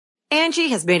Angie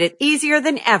has made it easier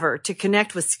than ever to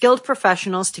connect with skilled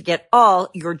professionals to get all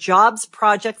your jobs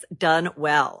projects done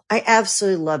well. I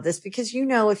absolutely love this because,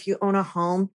 if you own a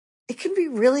home, it can be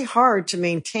really hard to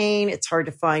maintain. It's hard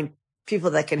to find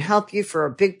people that can help you for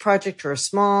a big project or a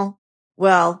small.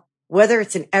 Well, whether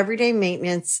it's in everyday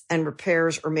maintenance and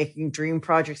repairs or making dream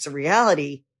projects a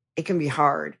reality, it can be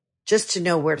hard just to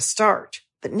know where to start.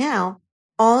 But now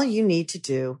all you need to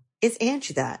do is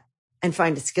Angie that and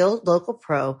find a skilled local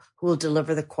pro who will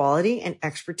deliver the quality and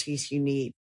expertise you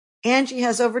need. Angie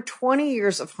has over 20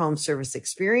 years of home service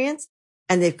experience,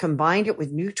 and they've combined it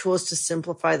with new tools to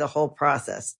simplify the whole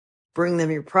process. Bring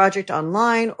them your project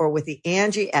online or with the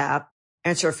Angie app,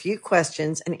 answer a few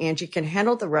questions, and Angie can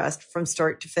handle the rest from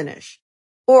start to finish.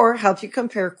 Or help you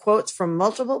compare quotes from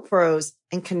multiple pros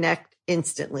and connect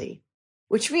instantly,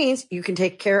 which means you can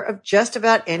take care of just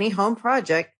about any home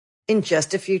project in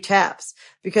just a few taps.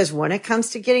 Because when it comes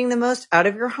to getting the most out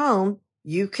of your home,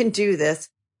 you can do this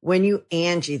when you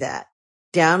Angie that.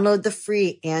 Download the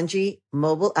free Angie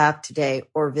mobile app today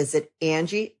or visit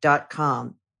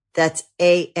Angie.com. That's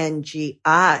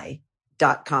ANGI.com.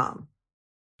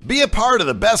 Be a part of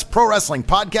the best pro wrestling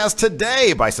podcast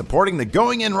today by supporting the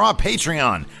Going In Raw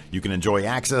Patreon. You can enjoy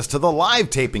access to the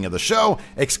live taping of the show,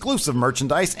 exclusive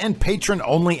merchandise, and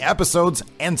patron-only episodes,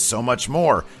 and so much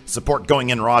more. Support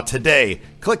Going In Raw today.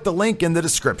 Click the link in the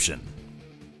description.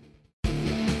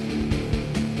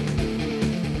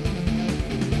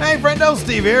 Hey, friendo,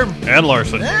 Steve here. And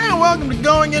Larson. And welcome to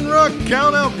Going In Raw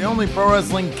Countout, the only pro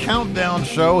wrestling countdown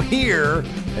show here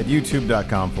at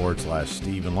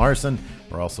youtube.com/Steve and Larson.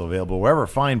 We're also available wherever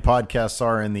fine podcasts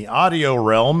are in the audio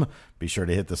realm. Be sure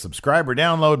to hit the subscribe or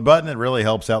download button. It really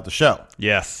helps out the show.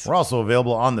 Yes. We're also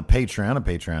available on the Patreon at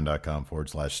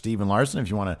patreon.com/Steve and Larson. If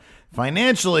you want to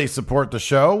financially support the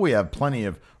show, we have plenty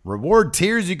of reward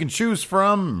tiers you can choose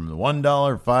from.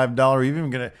 $1,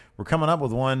 $5, we're coming up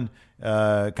with one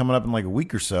coming up in like a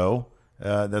week or so.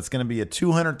 That's going to be a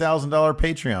 $200,000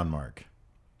 Patreon mark.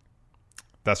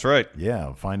 That's right.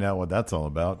 Yeah, find out what that's all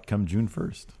about come June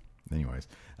 1st. Anyways,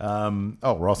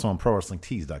 we're also on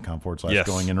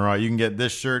ProWrestlingTees.com/Going In Raw. You can get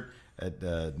this shirt at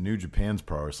New Japan's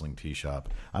Pro Wrestling Tee Shop.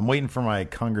 I'm waiting for my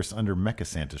Congress Under Mecha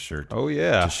Santa shirt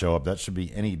to show up. That should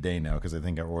be any day now because I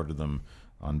think I ordered them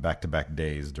on back-to-back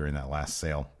days during that last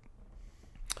sale.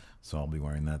 So I'll be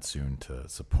wearing that soon to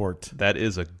support. That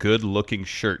is a good-looking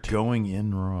shirt. Going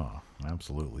In Raw.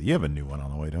 Absolutely. You have a new one on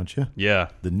the way, don't you? Yeah.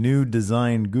 The New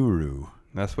Design Guru.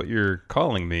 That's what you're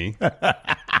calling me.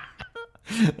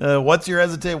 What's your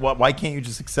hesitation? Why can't you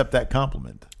just accept that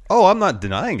compliment? Oh, I'm not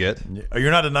denying it.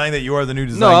 You're not denying that you are the new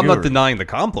design No, I'm guru. not denying the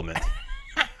compliment.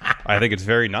 I think it's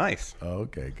very nice.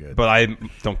 Okay, good. But I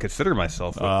don't consider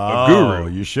myself a guru.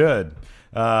 You should.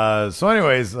 So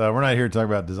anyways, we're not here to talk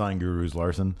about design gurus,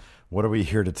 Larson. What are we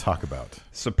here to talk about?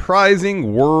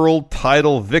 Surprising world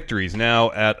title victories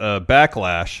now at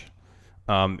Backlash.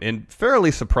 In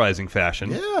fairly surprising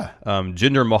fashion. Yeah.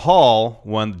 Jinder Mahal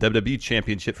won the WWE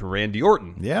Championship for Randy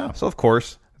Orton. Yeah. So, of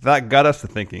course, that got us to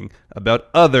thinking about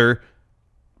other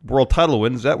world title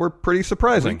wins that were pretty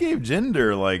surprising. We gave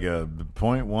Jinder like a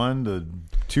 0.1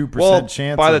 to 2%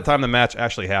 chance. By the time the match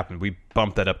actually happened, we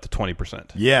bumped that up to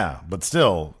 20%. Yeah, but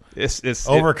still, it's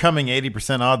overcoming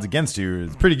 80% odds against you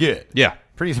is pretty good. Yeah.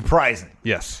 Pretty surprising.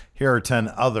 Yes. Here are 10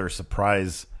 other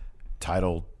surprise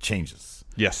title changes.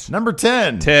 Yes. Number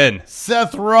 10. 10.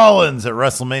 Seth Rollins at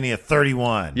WrestleMania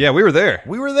 31. Yeah, we were there.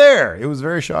 We were there. It was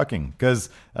very shocking because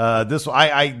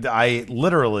I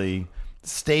literally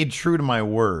stayed true to my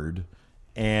word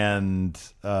and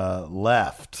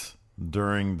left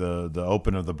during the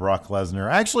open of the Brock Lesnar.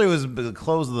 Actually, it was the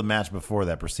close of the match before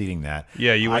that, preceding that.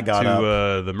 Yeah, you went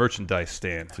to the merchandise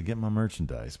stand. To get my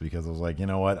merchandise because I was like, you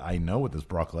know what? I know what this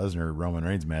Brock Lesnar-Roman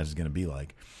Reigns match is going to be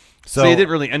like. So it didn't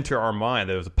really enter our mind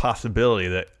that there was a possibility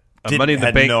that a Money in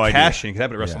the Bank cashing could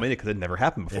happen at WrestleMania because it had never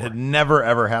happened before. It had never,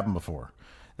 ever happened before.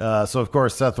 So, of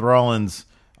course, Seth Rollins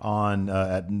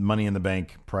at Money in the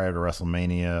Bank prior to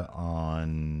WrestleMania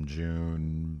on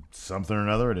June something or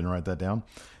another. I didn't write that down.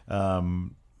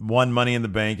 Won Money in the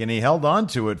Bank, and he held on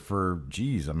to it for,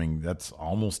 that's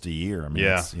almost a year.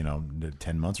 It's,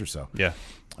 10 months or so. Yeah.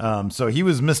 So he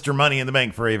was Mr. Money in the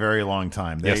Bank for a very long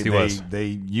time. Yes, he was. They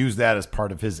used that as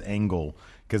part of his angle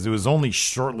because it was only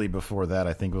shortly before that,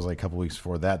 I think it was like a couple weeks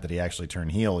before that he actually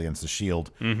turned heel against the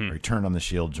Shield, or he turned on the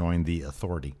Shield, joined the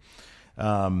Authority.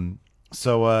 Like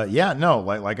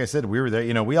I said, we were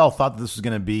there. We all thought this was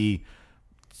going to be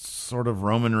sort of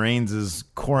Roman Reigns'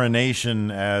 coronation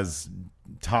as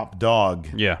top dog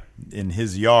in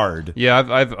his yard. Yeah,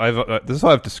 I've this is how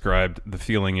I've described the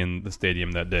feeling in the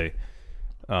stadium that day.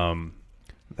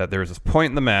 That there was this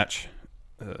point in the match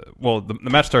the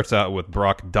match starts out with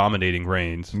Brock dominating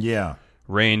Reigns. Yeah.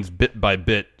 Reigns, bit by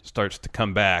bit, starts to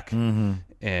come back.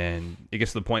 And it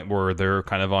gets to the point where they're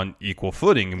kind of on equal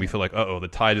footing, and we feel like, the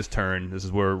tide has turned. This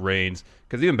is where Reigns,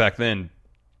 because even back then,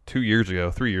 3 years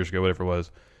ago, whatever it was,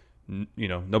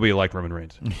 nobody liked Roman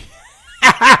Reigns.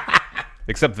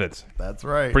 Except Vince. That's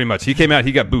right. Pretty much. He came out,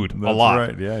 he got booed a lot.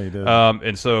 That's right. Yeah, he did.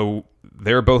 And so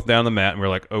they're both down the mat, and we're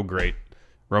like, oh, great.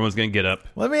 Roman's going to get up.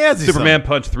 Let me ask you Superman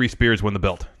punch, 3 spears, win the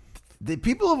belt. The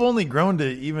people have only grown to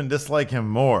even dislike him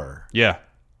more. Yeah.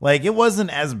 Like, it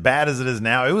wasn't as bad as it is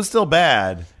now. It was still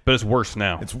bad. But it's worse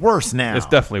now. It's worse now. It's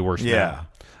definitely worse now.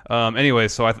 Anyway,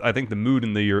 so I think the mood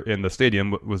in the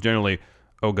stadium was generally,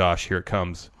 oh gosh, here it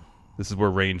comes. This is where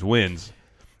Reigns wins.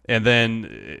 And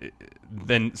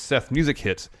then Seth's music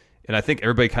hits, and I think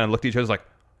everybody kind of looked at each other like,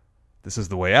 this is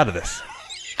the way out of this.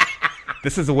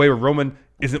 This is the way where Roman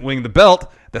isn't winning the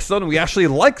belt. That's someone we actually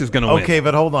like is going to win. Okay,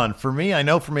 but hold on. For me, I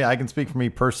can speak for me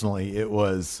personally. It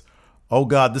was, oh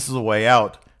God, this is a way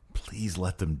out. Please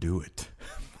let them do it.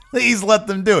 Please let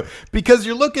them do it. Because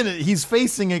you're looking at, he's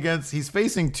facing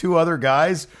 2 other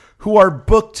guys who are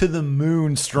booked to the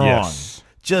moon strong. Yes.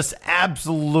 Just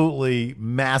absolutely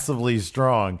massively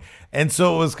strong. And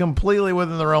so it was completely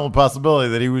within the realm of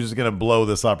possibility that he was just going to blow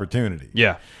this opportunity.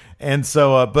 Yeah. And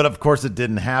so, but of course it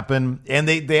didn't happen. And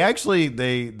they actually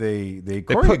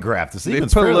choreographed the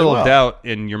sequence. They put a little well. doubt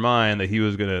in your mind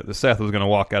that Seth was gonna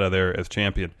walk out of there as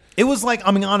champion. It was like,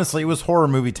 honestly, it was horror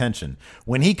movie tension.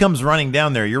 When he comes running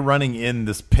down there, you're running in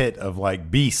this pit of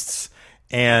like beasts,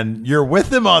 and you're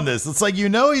with him on this. It's like,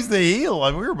 he's the heel.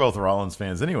 I mean, we were both Rollins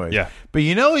fans anyway. Yeah. But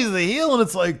he's the heel, and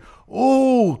it's like,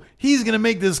 oh, he's gonna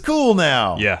make this cool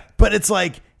now. Yeah. But it's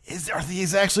like,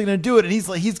 he's actually going to do it, and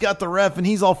he's got the ref, and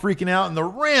he's all freaking out, and the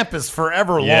ramp is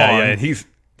forever long. Yeah, and he's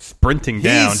sprinting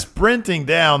down.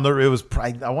 It was,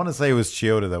 I want to say it was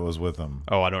Chioda that was with him.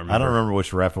 Oh, I don't remember. I don't remember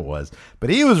which ref it was, but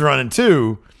he was running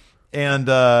too, and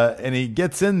he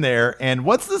gets in there, and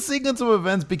what's the sequence of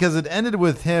events? Because it ended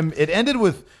with him. It ended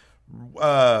with.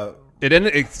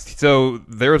 So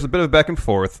there was a bit of back and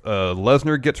forth.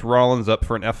 Lesnar gets Rollins up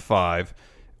for an F5.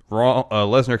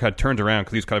 Lesnar kind of turns around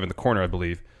because he's kind of in the corner, I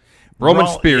believe. Roman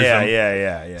spears him.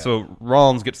 Yeah. So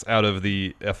Rollins gets out of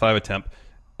the F5 attempt.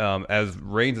 As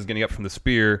Reigns is getting up from the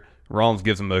spear, Rollins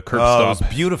gives him a curb stop. It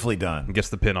was beautifully done. And gets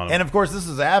the pin on him. And, of course, this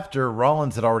is after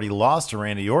Rollins had already lost to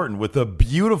Randy Orton with a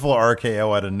beautiful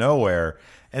RKO out of nowhere.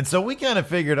 And so we kind of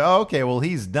figured, okay, well,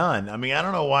 he's done. I mean, I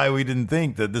don't know why we didn't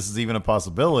think that this is even a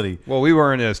possibility. Well, we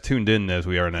weren't as tuned in as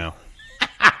we are now.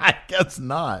 I guess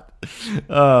not.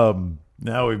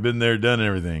 Now we've been there, done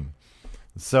everything.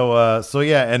 So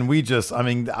yeah, and we just,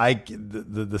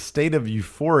 the state of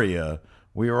euphoria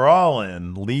we were all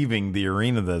in leaving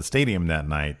the stadium that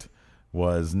night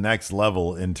was next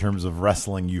level in terms of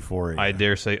wrestling euphoria. I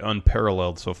dare say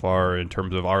unparalleled so far in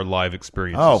terms of our live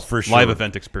experiences. Oh, for sure. Live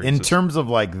event experiences. In terms of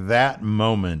like that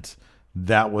moment,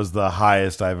 that was the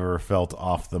highest I've ever felt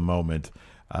off the moment.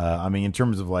 In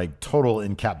terms of like total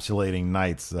encapsulating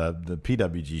nights, the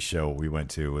PWG show we went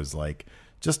to was like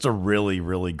just a really,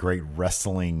 really great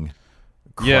wrestling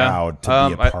crowd to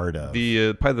be a part of.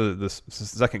 Probably the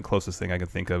second closest thing I can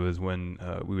think of is when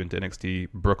we went to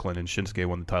NXT Brooklyn and Shinsuke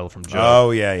won the title from Joe.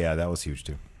 Oh, yeah, that was huge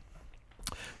too.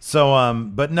 So,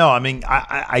 but no,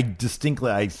 I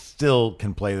distinctly, I still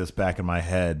can play this back in my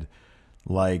head,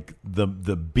 like the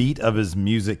beat of his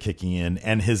music kicking in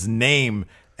and his name.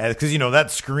 Because,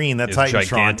 that screen, that Titantron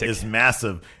gigantic. is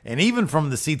massive. And even from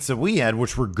the seats that we had,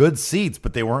 which were good seats,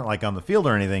 but they weren't like on the field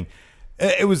or anything,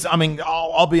 it was,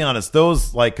 I'll be honest,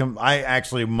 those, like, I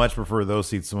actually much prefer those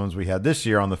seats to the ones we had this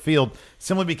year on the field,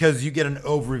 simply because you get an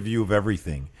overview of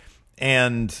everything.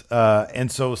 And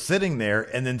so sitting there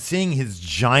and then seeing his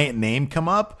giant name come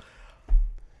up.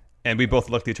 And we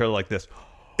both looked at each other like this.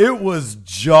 It was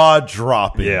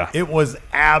jaw-dropping. Yeah. It was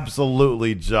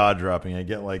absolutely jaw-dropping. I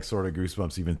get like sort of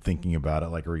goosebumps even thinking about it,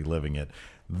 like reliving it.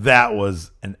 That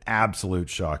was an absolute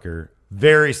shocker.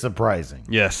 Very surprising.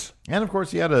 Yes. And of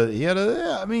course he had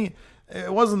a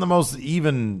it wasn't the most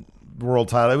even world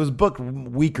title. It was booked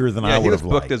weaker than I would have liked. He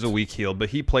was booked as a weak heel, but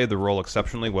he played the role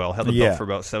exceptionally well. Held the belt for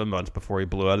about 7 months before he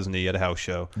blew out his knee at a house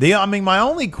show. My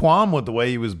only qualm with the way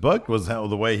he was booked was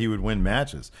the way he would win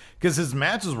matches, because his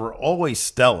matches were always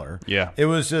stellar. Yeah, it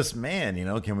was just, man,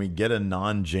 can we get a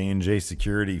non-J&J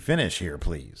security finish here,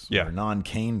 please? Yeah, or a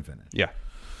non-Kane finish. Yeah.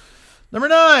 Number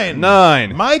 9,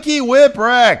 Mikey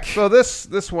Whipwreck. So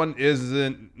this one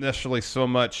isn't necessarily so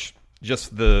much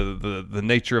just the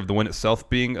nature of the win itself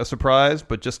being a surprise,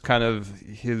 but just kind of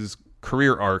his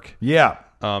career arc. Yeah.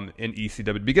 in ECW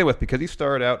to begin with, because he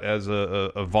started out as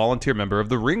a volunteer member of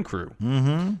the ring crew.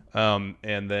 And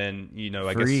then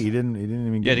I guess he didn't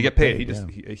even to get paid.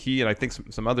 He and I think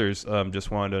some others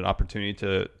just wanted an opportunity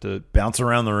to bounce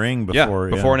around the ring before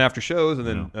and after shows, and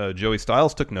then Joey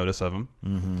Styles took notice of him,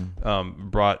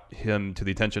 brought him to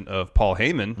the attention of Paul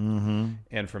Heyman,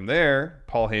 and from there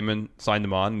Paul Heyman signed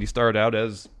him on, and he started out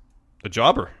as a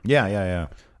jobber. Yeah.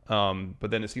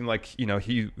 But then it seemed like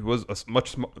he was a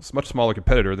much smaller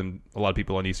competitor than a lot of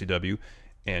people on ECW,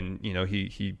 and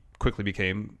he quickly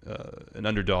became an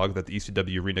underdog that the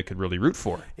ECW arena could really root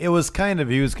for. He was kind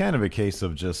of a case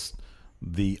of just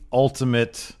the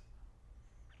ultimate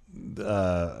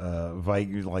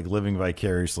like living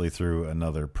vicariously through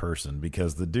another person,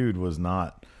 because the dude was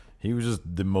not. He was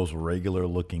just the most regular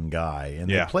looking guy, and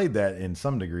they played that in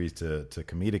some degrees to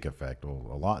comedic effect, well,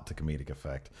 a lot to comedic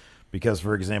effect. Because,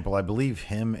 for example, I believe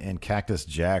him and Cactus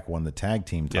Jack won the tag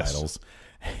team titles.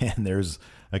 Yes. And there's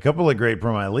a couple of great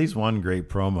promo, at least one great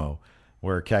promo,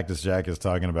 where Cactus Jack is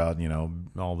talking about,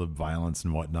 all the violence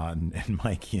and whatnot. And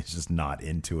Mikey is just not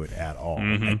into it at all.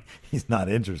 Like, he's not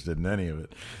interested in any of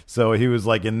it. So he was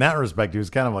like, in that respect, he was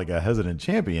kind of like a hesitant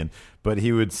champion. But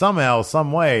he would somehow,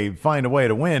 some way, find a way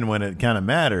to win when it kind of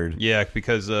mattered. Yeah,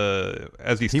 because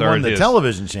as he won started the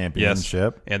television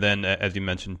championship. Yes, and then, as you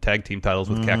mentioned, tag team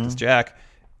titles with Cactus Jack.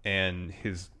 And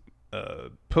his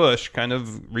push kind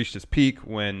of reached its peak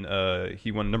when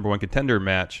he won a number one contender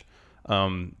match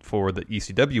for the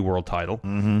ECW world title.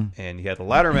 And he had a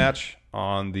ladder match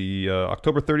on the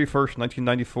October 31st,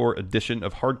 1994 edition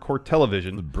of Hardcore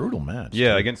Television. A brutal match.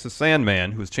 Yeah, against the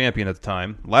Sandman, who was champion at the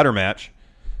time. Ladder match.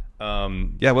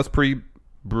 It was pretty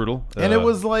brutal. And it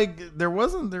was like he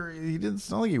didn't. It's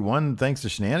not like he won thanks to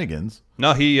shenanigans.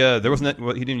 No, he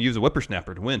didn't use a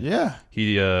whippersnapper to win. Yeah,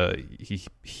 he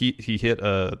hit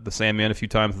the Sandman a few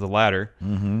times with the ladder.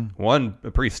 One a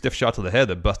pretty stiff shot to the head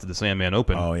that busted the Sandman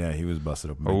open. Oh yeah, he was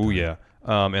busted open. Oh yeah,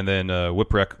 and then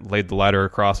Whipwreck laid the ladder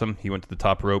across him. He went to the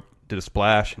top rope, did a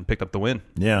splash, and picked up the win.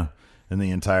 Yeah. And the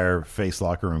entire face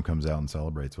locker room comes out and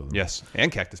celebrates with him. Yes,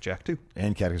 and Cactus Jack too.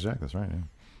 And Cactus Jack, that's right.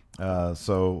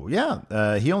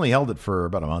 Yeah. He only held it for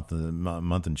about a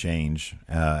month and change.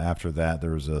 After that,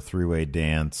 there was a three-way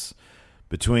dance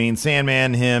between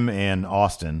Sandman, him, and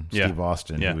Austin, Steve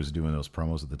Austin, who was doing those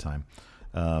promos at the time,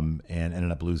 and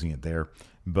ended up losing it there.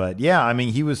 But yeah, I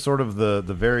mean, he was sort of the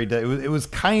very. It was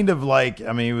kind of like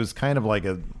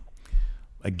a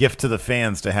gift to the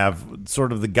fans to have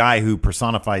sort of the guy who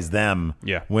personifies them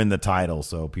win the title.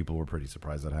 So people were pretty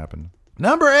surprised that happened.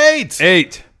 Number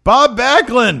 8. Bob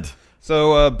Backlund.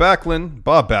 So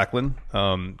Bob Backlund,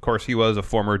 of course, he was a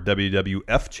former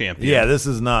WWF champion. Yeah, this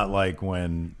is not like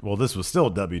when. Well, this was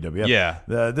still WWF. Yeah,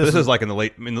 this is like in the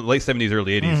late 70s,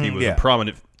 early 80s. He was a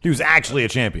prominent. He was actually a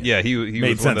champion. Yeah, he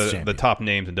was one of the top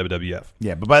names in WWF.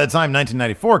 Yeah, but by the time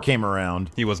 1994 came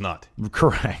around, he was not.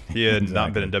 Correct. He had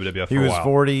not been in WWF. He was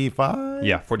 45.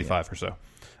 Yeah, 45 or so.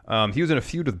 He was in a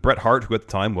feud with Bret Hart, who at the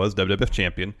time was WWF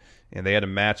champion. And they had a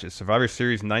match at Survivor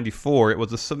Series 94. It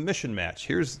was a submission match.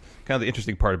 Here's kind of the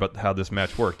interesting part about how this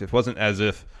match worked. It wasn't as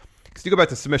if... Because you go back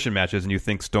to submission matches and you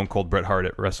think Stone Cold Bret Hart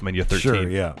at WrestleMania 13. Sure,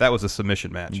 yeah. That was a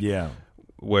submission match. Yeah.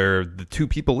 Where the two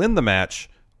people in the match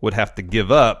would have to give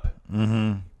up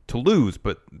to lose.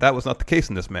 But that was not the case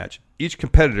in this match. Each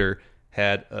competitor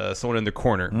had someone in their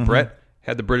corner. Bret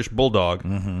had the British Bulldog.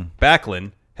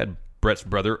 Backlund had Bret's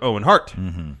brother, Owen Hart.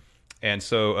 And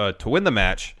so to win the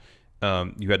match...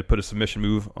 you had to put a submission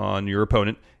move on your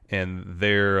opponent, and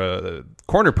their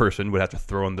corner person would have to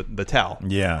throw in the towel.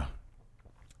 Yeah.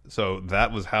 So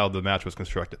that was how the match was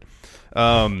constructed.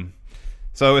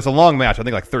 So it's a long match. I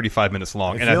think like 35 minutes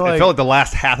long. And I felt like the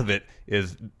last half of it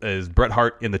is Bret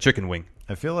Hart in the chicken wing.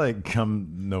 I feel like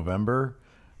come November,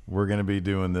 we're going to be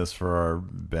doing this for our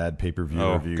bad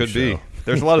pay-per-view review could show. Be.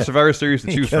 There's a lot of Survivor Series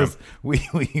to choose from.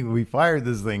 We fired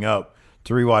this thing up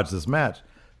to rewatch this match.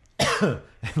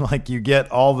 And like you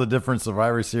get all the different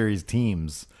Survivor Series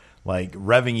teams like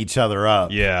revving each other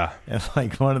up. Yeah. And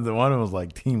like one was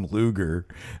like Team Luger,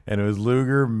 and it was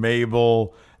Luger,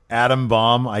 Mabel, Atom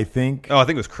Bomb, I think. Oh, I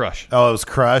think it was Crush. Oh, it was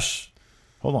Crush.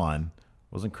 Hold on.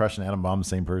 Wasn't Crush and Atom Bomb the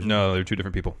same person? No, they're two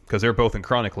different people because they're both in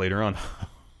Chronic later on.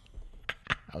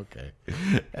 Okay.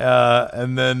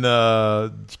 And then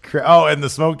and the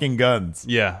Smoking Guns.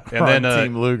 Yeah. And then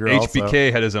Team Luger HBK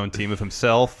also had his own team of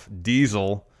himself,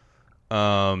 Diesel,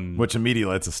 which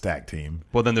immediately it's a stacked team.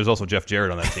 Well, then there's also Jeff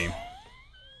Jarrett on that team.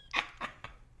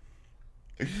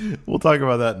 We'll talk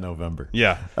about that in November.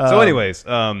 Yeah. So, anyways,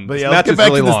 but this yeah, match let's get is back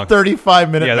really to this long.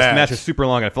 35-minute match. Yeah, this match is super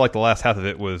long. I feel like the last half of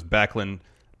it was Backlund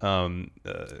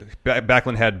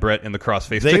Backlund had Brett in the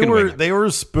crossface chicken wing. They were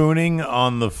spooning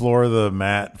on the floor of the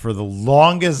mat for the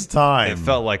longest time. It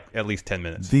felt like at least 10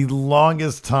 minutes. The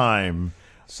longest time.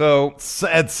 So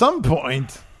at some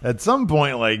point,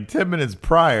 like 10 minutes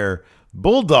prior,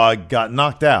 Bulldog got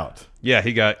knocked out. Yeah,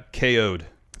 he got KO'd.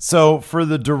 So for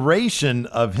the duration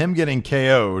of him getting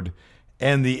KO'd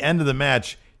and the end of the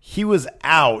match, he was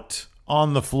out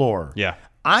on the floor. Yeah.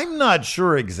 I'm not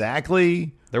sure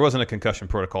exactly. There wasn't a concussion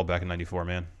protocol back in '94,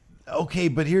 man. Okay,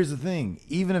 but here's the thing.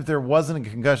 Even if there wasn't a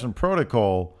concussion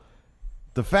protocol,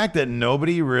 the fact that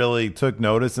nobody really took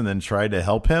notice and then tried to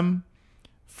help him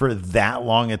for that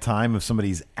long a time if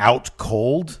somebody's out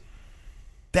cold,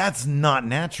 that's not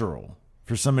natural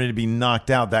for somebody to be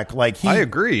knocked out. I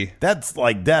agree. That's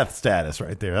like death status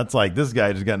right there. That's like this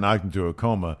guy just got knocked into a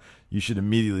coma. You should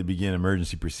immediately begin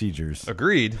emergency procedures.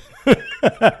 Agreed.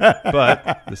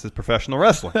 But this is professional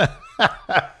wrestling.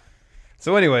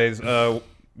 So anyways,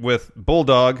 with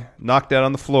Bulldog knocked out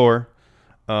on the floor,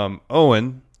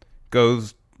 Owen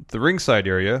goes to the ringside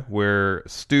area where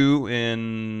Stu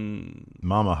and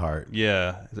Mama Hart.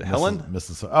 Yeah. Is it Helen?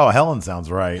 Helen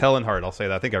sounds right. Helen Hart. I'll say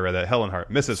that. I think I read that. Helen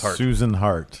Hart. Mrs. Hart. Susan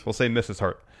Hart. We'll say Mrs.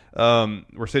 Hart.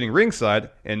 We're sitting ringside,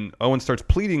 and Owen starts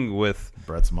pleading with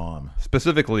Brett's mom,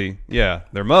 specifically,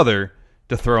 their mother,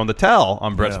 to throw in the towel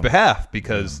on Brett's behalf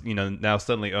because now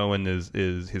suddenly Owen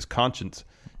is his conscience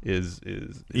is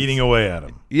eating away at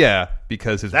him. Yeah,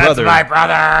 because his brother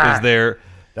is there.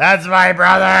 That's my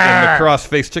brother in the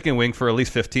cross-face chicken wing for at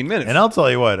least 15 minutes. And I'll tell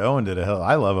you what,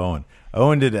 I love Owen.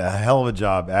 Owen did a hell of a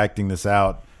job acting this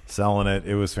out. Selling it.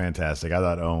 It was fantastic. I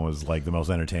thought Owen was like the most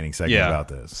entertaining segment about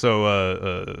this.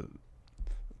 So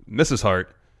Mrs.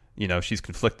 Hart, she's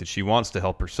conflicted. She wants to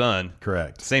help her son. Correct.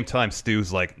 At the same time,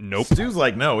 Stu's like, nope. Stu's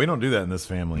like, no, we don't do that in this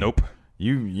family. Nope.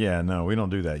 No, we don't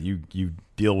do that. You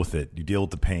deal with it. You deal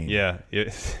with the pain. Yeah.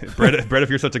 Brett, if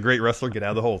you're such a great wrestler, get out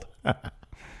of the hold.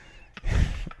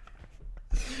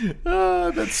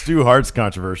 That's Stu Hart's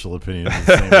controversial opinion is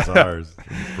the same as ours.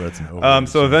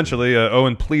 So eventually,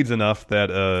 Owen pleads enough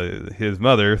that his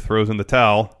mother throws in the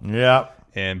towel. Yeah.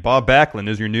 And Bob Backlund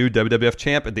is your new WWF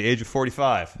champ at the age of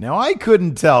 45. Now, I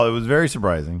couldn't tell. It was very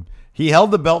surprising. He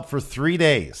held the belt for 3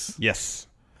 days. Yes.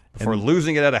 Before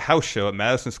losing it at a house show at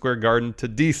Madison Square Garden to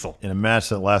Diesel. In a match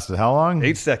that lasted how long?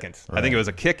 8 seconds. Right. I think it was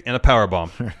a kick and a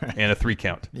powerbomb and a 3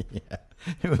 count. Yeah.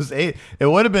 It was 8. It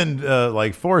would have been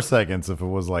like 4 seconds if it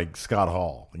was like Scott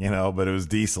Hall, but it was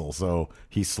Diesel, so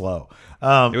he's slow. It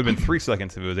would have been 3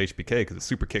 seconds if it was HBK because it's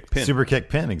super kick pin. Super kick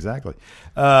pin, exactly.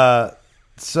 But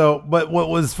what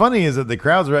was funny is that the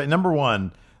crowds were number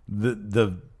one.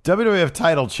 The WWF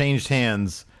title changed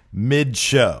hands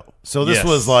mid-show, so this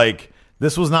was like.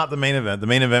 This was not the main event. The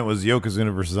main event was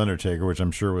Yokozuna versus Undertaker, which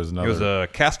I'm sure was another. It was a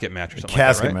casket match or something.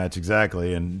 Casket match,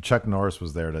 exactly. And Chuck Norris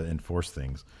was there to enforce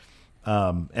things.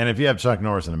 And if you have Chuck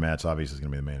Norris in a match, obviously it's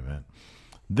going to be the main event.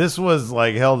 This was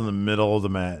like held in the middle of the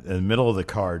in the middle of the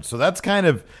card. So that's kind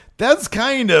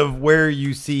of where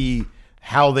you see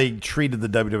how they treated the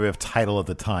WWF title at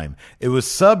the time. It was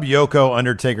sub Yoko,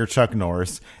 Undertaker, Chuck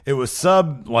Norris. It was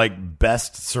sub like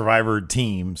best Survivor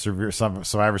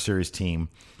Series team.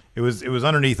 It was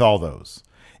underneath all those.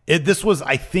 This was,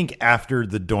 I think, after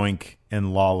the Doink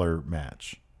and Lawler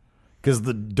match. Because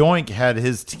the Doink had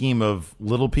his team of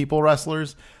little people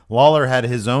wrestlers. Lawler had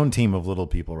his own team of little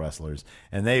people wrestlers.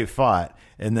 And they fought.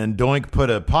 And then Doink put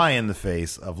a pie in the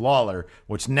face of Lawler,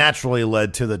 which naturally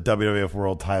led to the WWF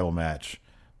World title match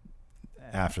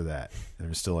after that. There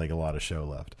was still like a lot of show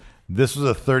left. This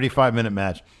was a 35-minute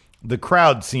match. The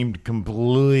crowd seemed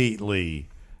completely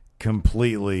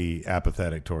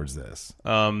apathetic towards this.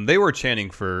 They were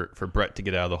chanting for Brett to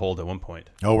get out of the hold at one point.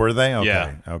 Oh, were they? Okay.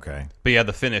 Yeah. Okay. But yeah,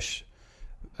 the finish,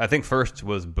 I think first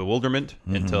was bewilderment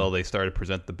until they started to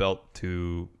present the belt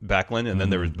to Backlund, and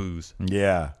then there was boos.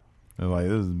 Yeah. They're like,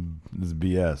 this is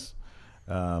BS.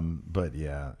 But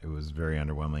yeah, it was very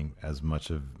underwhelming, as much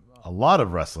of a lot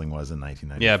of wrestling was in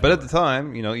 1994. Yeah, but at the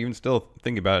time, even still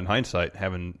thinking about it in hindsight,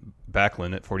 having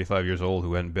Backlund at 45 years old,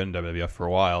 who hadn't been in WWF for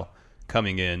a while,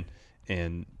 coming in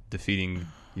and defeating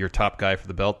your top guy for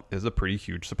the belt is a pretty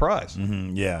huge surprise.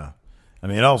 Mm-hmm, yeah. I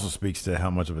mean, it also speaks to how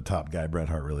much of a top guy Bret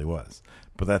Hart really was.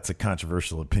 But that's a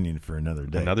controversial opinion for another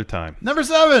day. Another time. Number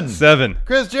 7. 7.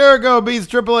 Chris Jericho beats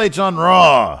Triple H on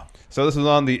Raw. So this was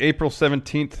on the April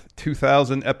 17th,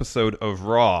 2000 episode of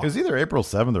Raw. It was either April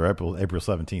 7th or April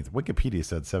 17th. Wikipedia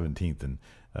said 17th, and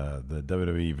the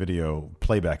WWE video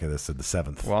playback of this said the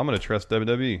 7th. Well, I'm going to trust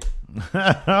WWE.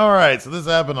 All right, so this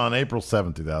happened on April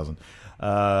 7th, 2000.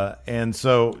 And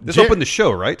so... This opened the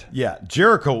show, right? Yeah,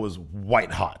 Jericho was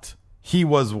white hot. he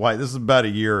was white. This is about a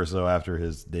year or so after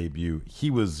his debut. He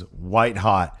was white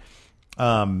hot.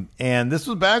 And this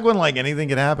was back when like anything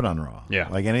could happen on Raw. Yeah.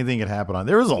 Like anything could happen on.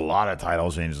 There was a lot of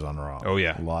title changes on Raw. Oh,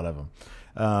 yeah. A lot of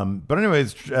them. But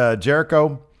anyways,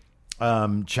 Jericho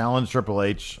challenged Triple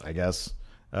H, I guess.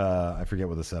 I forget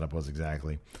what the setup was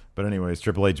exactly. But anyways,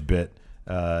 Triple H bit.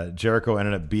 Jericho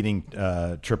ended up beating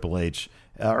Triple H.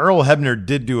 Earl Hebner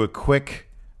did do a quick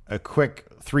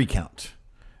 3 count.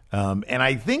 And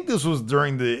I think this was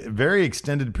during the very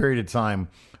extended period of time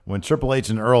when Triple H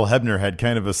and Earl Hebner had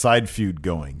kind of a side feud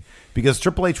going, because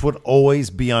Triple H would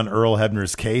always be on Earl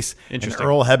Hebner's case, and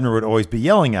Earl Hebner would always be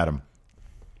yelling at him.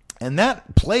 And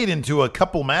that played into a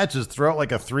couple matches throughout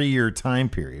like a 3-year time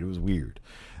period. It was weird.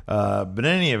 But in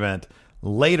any event,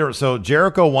 later, so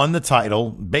Jericho won the title,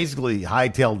 basically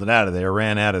hightailed it out of there,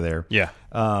 ran out of there. Yeah.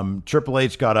 Triple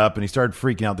H got up and he started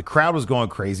freaking out. The crowd was going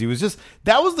crazy. It was just,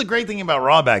 that was the great thing about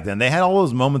Raw back then. They had all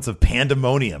those moments of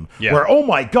pandemonium where, oh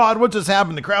my God, what just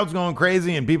happened? The crowd's going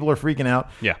crazy and people are freaking out.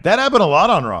 Yeah. That happened a lot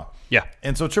on Raw. Yeah.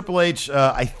 And so Triple H,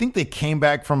 I think they came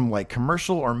back from like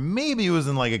commercial, or maybe it was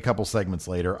in like a couple segments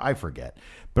later. I forget.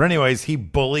 But anyways, he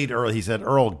bullied Earl. He said,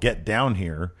 Earl, get down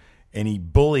here. And he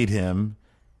bullied him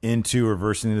into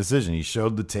reversing the decision. He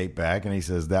showed the tape back and he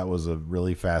says that was a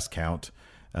really fast count.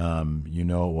 It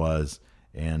was.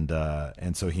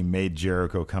 And so he made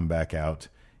Jericho come back out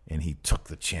and he took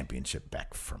the championship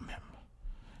back from him.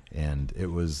 And it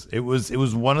was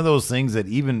one of those things that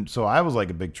even, so I was like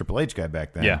a big Triple H guy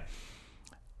back then. Yeah.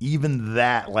 Even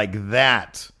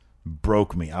that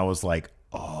broke me. I was like,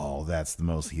 oh, that's the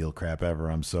most heel crap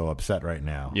ever. I'm so upset right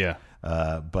now. Yeah.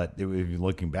 But if you're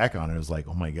looking back on it, it was like,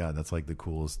 oh my God, that's like the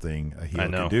coolest thing a heel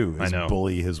can do is I know.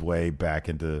 bully his way back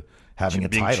into having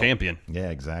Being a title. champion. Yeah,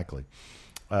 exactly.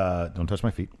 Don't touch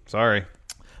my feet. Sorry.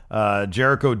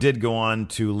 Jericho did go on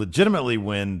to legitimately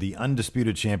win the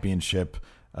Undisputed Championship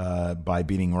by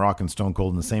beating Rock and Stone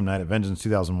Cold in the same night at Vengeance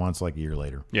 2001, so like a year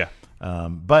later. Yeah.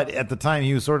 But at the time,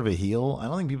 he was sort of a heel. I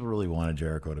don't think people really wanted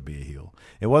Jericho to be a heel.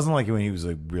 It wasn't like when he was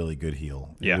a really good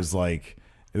heel. It was like,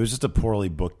 it was just a poorly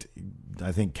booked,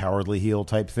 I think, cowardly heel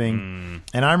type thing.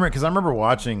 And I remember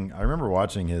watching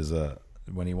his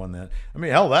when he won that. I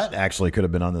mean, hell, that actually could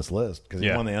have been on this list because he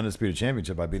won the Undisputed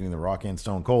Championship by beating The Rock and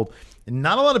Stone Cold. And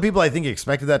not a lot of people, I think,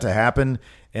 expected that to happen.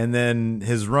 And then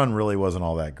his run really wasn't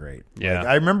all that great. Yeah, like,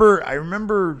 I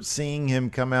remember seeing him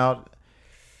come out.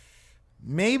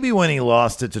 Maybe when he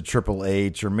lost it to Triple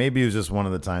H, or maybe it was just one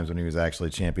of the times when he was actually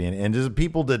champion, and just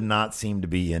people did not seem to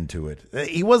be into it.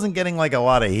 He wasn't getting like a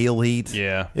lot of heel heat.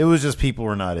 Yeah. It was just people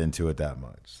were not into it that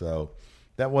much. So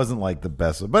that wasn't like the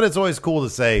best. But it's always cool to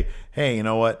say, hey, you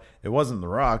know what? It wasn't The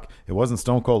Rock. It wasn't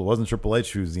Stone Cold. It wasn't Triple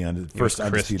H who was the first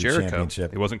Undisputed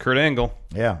Championship. It wasn't Kurt Angle.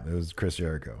 Yeah, it was Chris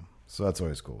Jericho. So that's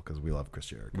always cool because we love Chris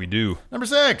Jericho. We do. Number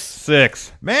 6.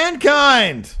 6.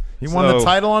 Mankind. He won the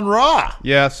title on Raw.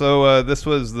 Yeah, so this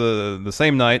was the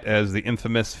same night as the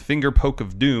infamous Finger Poke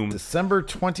of Doom. December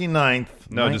 29th.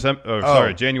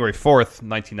 January 4th,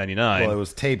 1999. Well, it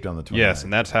was taped on the 29th. Yes,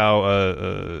 and that's how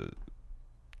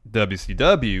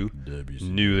WCW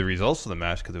knew the results of the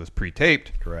match because it was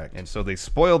pre-taped. Correct. And so they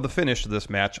spoiled the finish of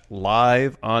this match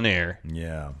live on air.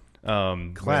 Yeah.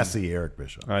 Classy Eric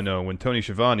Bischoff. I know. When Tony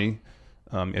Schiavone,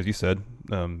 as you said,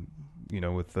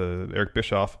 with Eric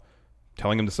Bischoff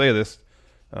telling him to say this,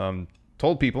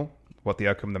 told people what the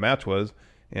outcome of the match was.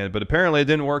 But apparently it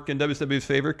didn't work in WCW's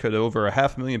favor because over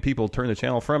 500,000 people turned the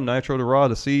channel from Nitro to Raw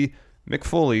to see Mick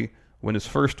Foley win his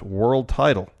first world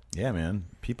title. Yeah, man.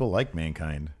 People like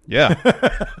Mankind. Yeah,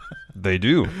 they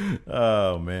do.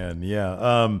 Oh, man.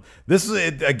 Yeah. This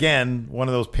is, again, one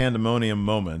of those pandemonium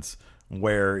moments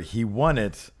where he won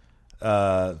it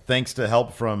thanks to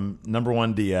help from number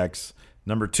 1 DX,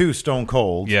 number 2 Stone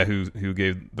Cold. Yeah, who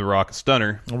gave The Rock a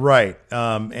stunner. Right.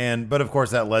 But of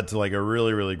course that led to like a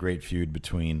really, really great feud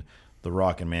between The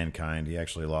Rock and Mankind. He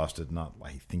actually lost it not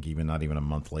even a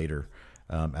month later.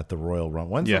 At the Royal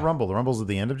Rumble. When's the Rumble? The Rumble's at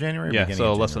the end of January? Yeah,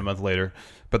 so less than a month later.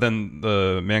 But then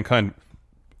the Mankind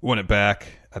won it back,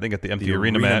 I think, at the Empty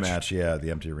Arena match. Yeah, the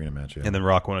Empty Arena match. Yeah. And then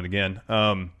Rock won it again. So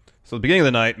at the beginning of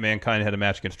the night, Mankind had a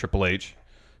match against Triple H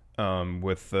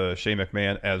with Shane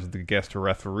McMahon as the guest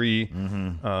referee.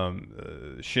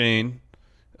 Mm-hmm. Shane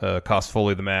cost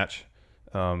Foley the match.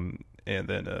 And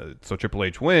then so Triple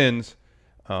H wins.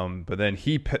 But then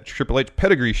Triple H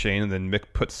pedigree Shane, and then Mick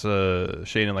puts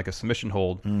Shane in like a submission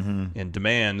hold and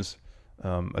demands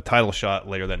a title shot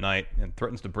later that night and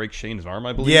threatens to break Shane's arm,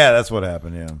 I believe. Yeah, that's what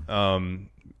happened, yeah.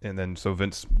 And then so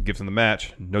Vince gives him the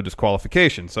match, no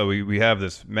disqualification. So we have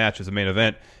this match as a main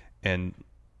event, and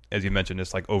as you mentioned,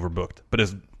 it's like overbooked. But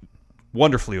as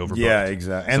wonderfully overbooked. Yeah,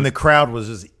 exactly. And the crowd was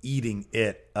just eating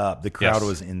it up. The crowd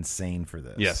was insane for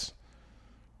this. Yes.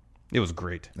 It was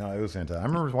great. No, it was fantastic. I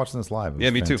remember watching this live. It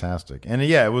was me too. fantastic. And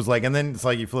yeah, it was like, and then it's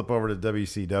like you flip over to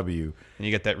WCW. And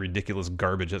you get that ridiculous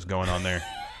garbage that's going on there.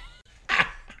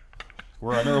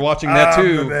 Where I remember watching that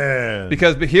too,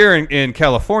 because here in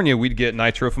California we'd get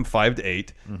Nitro from 5 to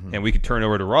 8, and we could turn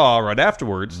over to Raw right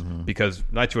afterwards because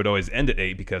Nitro would always end at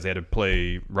 8 because they had to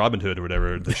play Robin Hood or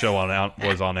whatever the show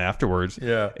was on afterwards.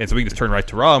 Yeah, and so we could just turn right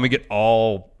to Raw and we get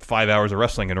all 5 hours of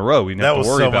wrestling in a row. We didn't have to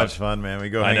worry about it. That was so much fun, man. We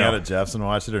go hang out at Jeff's and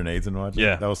watch it or Nate's and watch it.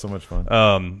 Yeah, that was so much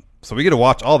fun. So we get to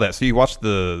watch all that. So you watch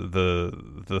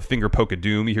the finger poke of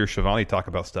doom. You hear Shivani talk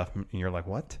about stuff, and you're like,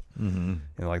 "What?" And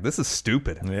you're like, "This is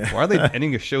stupid. Yeah. Why are they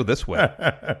ending a show this way?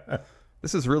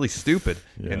 This is really stupid."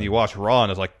 Yeah. And you watch Raw, and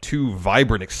it's like 2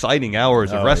 vibrant, exciting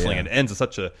hours of wrestling, and it ends in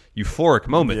such a euphoric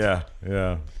moment.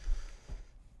 Yeah.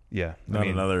 Not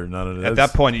another. At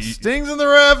that point, Sting's in the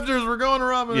rafters. We're going to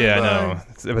Robin. Yeah, I know.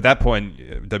 At that point,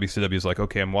 WCW is like,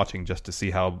 okay, I'm watching just to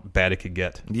see how bad it could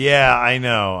get. Yeah, I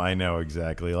know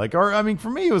exactly. Like, or I mean, for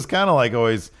me, it was kind of like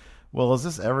always. Well, is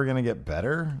this ever going to get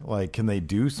better? Like, can they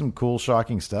do some cool,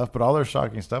 shocking stuff? But all their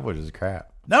shocking stuff was just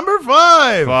crap. Number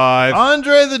 5.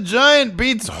 Andre the Giant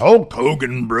beats Hulk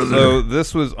Hogan, brother. So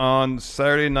this was on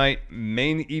Saturday Night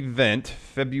Main Event,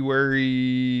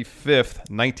 February 5th,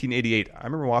 1988. I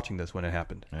remember watching this when it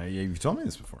happened. Yeah, you've told me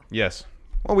this before. Yes.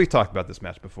 Well, we've talked about this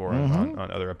match before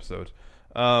on other episodes.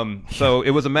 So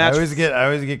it was a match. I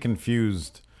always get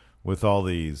confused with all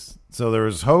these. So there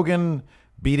was Hogan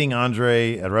beating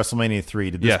Andre at WrestleMania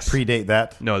 3. Did this predate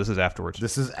that? No, this is afterwards.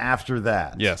 This is after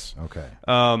that. Yes. Okay.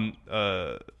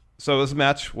 So this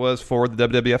match was for the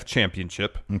WWF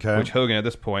Championship, which Hogan at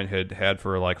this point had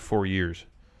for like 4 years.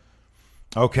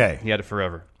 Okay. He had it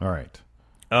forever. All right.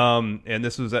 And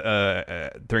this was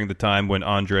during the time when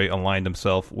Andre aligned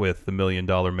himself with the $1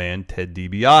 Million Man, Ted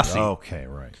DiBiase. Okay,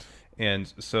 right.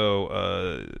 And so,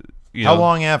 how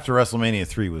long after WrestleMania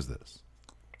 3 was this?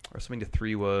 WrestleMania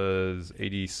 3 was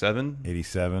 87.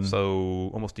 87.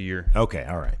 So almost a year. Okay,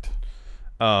 all right.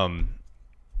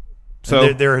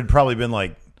 So there had probably been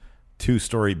like 2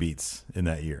 story beats in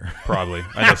that year. Probably.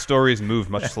 I know stories moved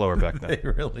much slower back then. They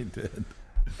really did.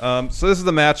 So this is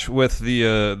the match with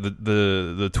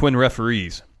the twin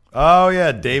referees. Oh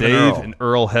yeah, Dave and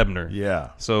Earl Hebner. Yeah.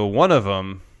 So one of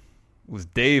them was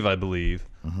Dave, I believe,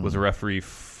 was a referee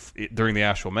during the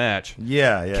actual match.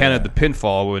 Yeah. Counted the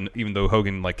pinfall even though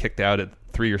Hogan like kicked out at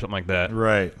 3 or something like that.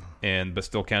 Right. But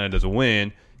still counted as a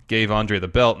win. Gave Andre the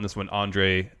belt, and this is when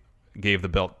Andre gave the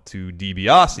belt to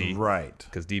DiBiase. Right.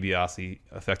 Because DiBiase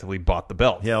effectively bought the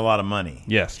belt. He had a lot of money.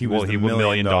 Yes. He was $1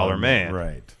 million man.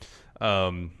 Right.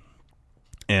 I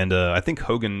think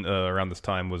Hogan around this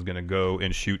time was going to go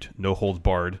and shoot No Holds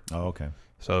Barred. Oh, okay.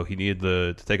 So he needed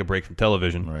to take a break from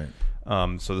television. Right.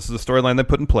 So this is a storyline they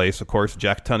put in place. Of course,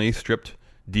 Jack Tunney stripped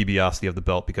DiBiase of the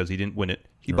belt because he didn't win it.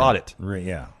 He bought it. Right.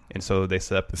 Yeah. And so they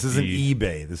set up. This isn't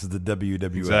eBay. This is the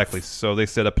WWF. Exactly. So they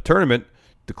set up a tournament,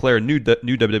 declare a new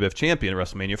WWF champion at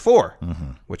WrestleMania 4,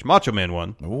 which Macho Man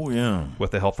won. Oh yeah.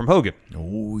 With the help from Hogan.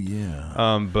 Oh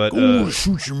yeah. But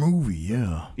shoot your movie.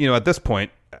 Yeah. At this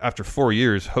point, after 4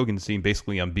 years, Hogan seemed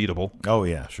basically unbeatable. Oh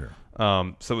yeah, sure.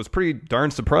 So it was pretty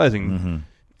darn surprising.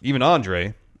 Even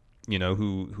Andre,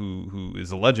 who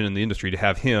is a legend in the industry, to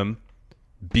have him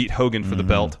beat Hogan for the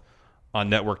belt on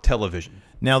network television.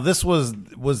 Now this was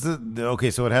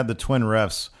okay. So it had the twin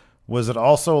refs. Was it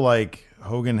also like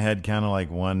Hogan had kind of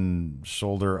like one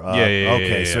shoulder up? Yeah.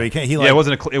 Okay, so he it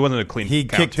wasn't a clean. He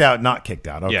count. kicked out, not kicked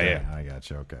out. Okay, yeah. I got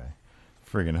you. Okay,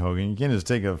 friggin' Hogan, you can't just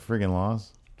take a friggin'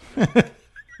 loss.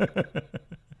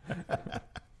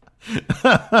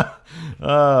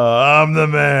 I'm the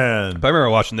man. But I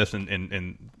remember watching this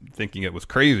and thinking it was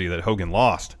crazy that Hogan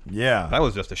lost. Yeah, that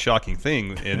was just a shocking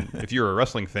thing. And if you're a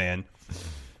wrestling fan,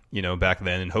 back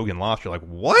then, and Hogan lost, you're like,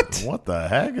 what? What the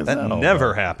heck is that? That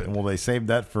never happened. Well, they saved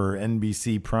that for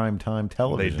NBC primetime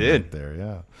television. They did. Right there,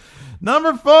 yeah.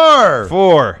 Number 4.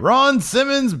 4. Ron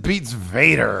Simmons beats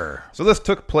Vader. So this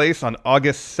took place on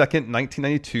August 2nd,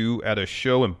 1992 at a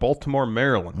show in Baltimore,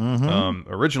 Maryland.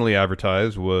 Originally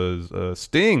advertised was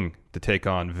Sting to take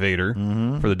on Vader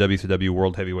for the WCW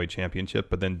World Heavyweight Championship,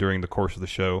 but then during the course of the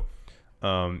show,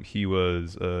 he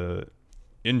was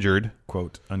injured,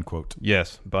 quote unquote,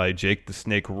 yes, by Jake the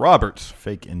Snake Roberts.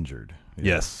 Fake injured.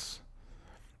 Yeah. Yes.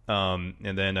 And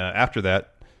then after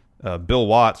that, Bill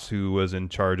Watts, who was in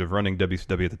charge of running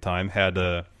WCW at the time, had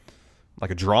a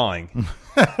drawing,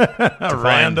 a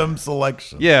random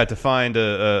selection. Yeah, to find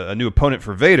a new opponent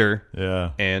for Vader.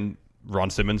 Yeah, and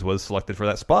Ron Simmons was selected for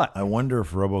that spot. I wonder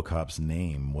if RoboCop's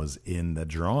name was in the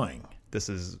drawing. This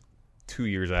is 2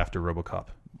 years after RoboCop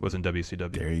was in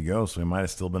WCW. There you go. So he might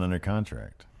have still been under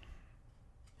contract.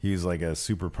 He's like a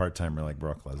super part-timer like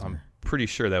Brock Lesnar. I'm pretty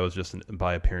sure that was just a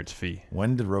by appearance fee.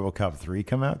 When did RoboCop 3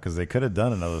 come out? Because they could have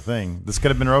done another thing. This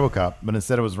could have been RoboCop, but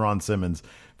instead it was Ron Simmons.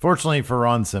 Fortunately for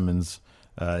Ron Simmons,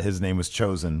 his name was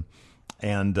chosen,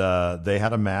 and they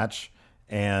had a match.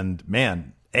 And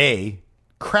man,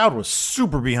 crowd was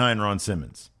super behind Ron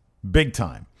Simmons, big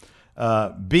time.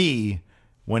 B,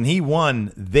 when he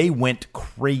won, they went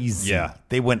crazy. Yeah,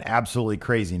 they went absolutely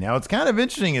crazy. Now, what's kind of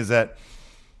interesting is that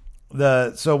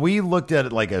so we looked at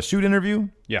it like a shoot interview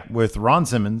with Ron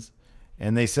Simmons,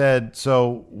 and they said,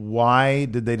 so why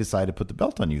did they decide to put the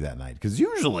belt on you that night? Because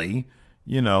usually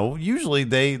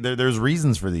there's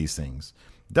reasons for these things.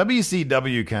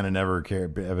 WCW kind of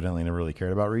evidently never really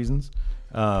cared about reasons.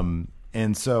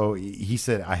 And so he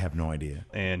said, I have no idea.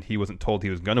 And he wasn't told he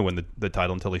was going to win the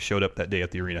title until he showed up that day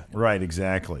at the arena. Right,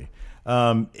 exactly.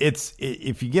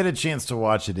 If you get a chance to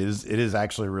watch it, it is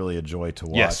actually really a joy to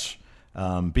watch. Yes.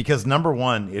 Because number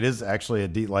one, it is actually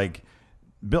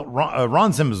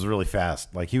Ron Simmons was really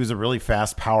fast. Like, he was a really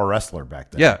fast power wrestler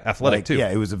back then. Yeah, athletic too. Yeah,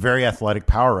 he was a very athletic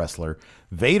power wrestler.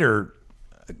 Vader,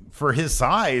 for his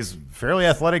size, fairly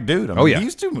athletic dude. I mean, he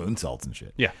used to do moonsaults and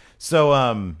shit. Yeah.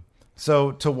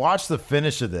 So to watch the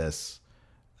finish of this,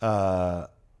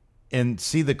 and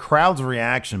see the crowd's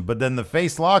reaction, but then the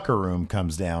face locker room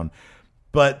comes down.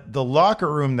 But the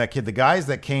locker room, the guys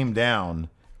that came down,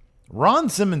 Ron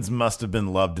Simmons must have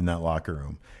been loved in that locker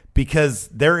room, because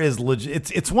there is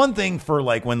legit. It's one thing for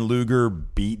like when Luger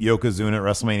beat Yokozuna at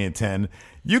WrestleMania 10.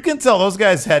 You can tell those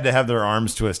guys had to have their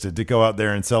arms twisted to go out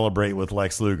there and celebrate with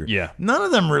Lex Luger. Yeah. None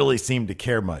of them really seemed to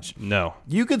care much. No.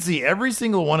 You could see every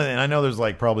single one of them. And I know there's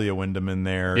like probably a Wyndham in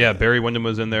there. Yeah, Barry Windham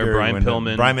was in there. Brian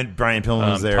Pillman. Brian Pillman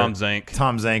was there. Tom Zank.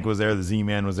 Tom Zank was there. The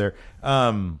Z-Man was there.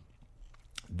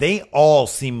 They all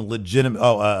seem legitimate.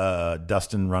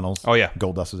 Dustin Runnels. Oh, yeah.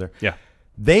 Goldust was there. Yeah.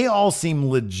 They all seem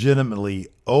legitimately,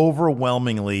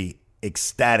 overwhelmingly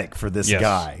ecstatic for this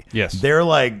guy. Yes. They're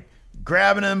like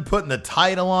grabbing him, putting the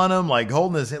title on him, like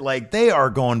holding his head. Like, they are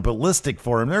going ballistic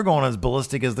for him. They're going as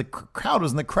ballistic as the crowd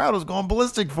was, and the crowd was going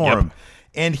ballistic for him.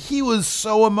 And he was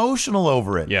so emotional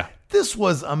over it. Yeah. This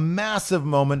was a massive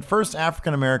moment. First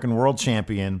African-American world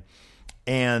champion.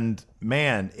 And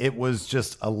man, it was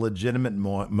just a legitimate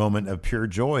moment of pure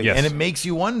joy. Yes. And it makes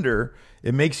you wonder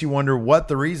what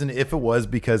the reason, if it was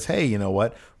because, hey, you know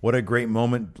what a great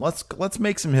moment. Let's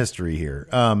make some history here.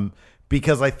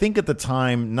 Because I think at the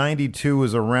time, 92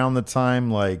 was around the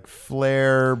time like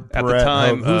Flair, at Brett, the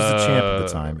time, who's the champ at the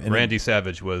time? And Randy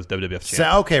Savage was WWF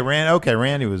champ.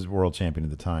 Randy was world champion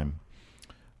at the time.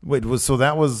 Wait,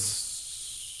 that was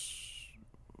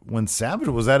when Savage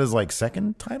was at his like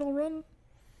second title run?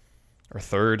 Or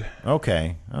third.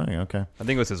 Okay. Oh, yeah, okay. I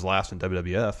think it was his last in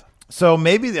WWF. So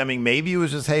maybe it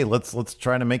was just, hey, let's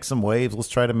try to make some waves. Let's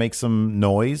try to make some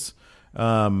noise.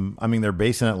 They're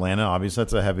based in Atlanta. Obviously,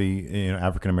 that's a heavy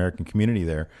African American community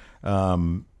there.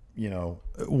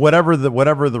 Whatever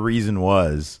the reason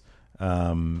was,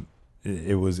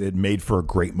 it made for a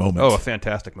great moment. Oh, a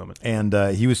fantastic moment. And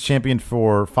he was champion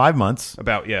for 5 months.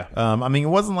 Yeah. It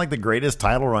wasn't like the greatest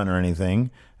title run or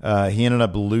anything. He ended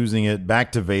up losing it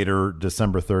back to Vader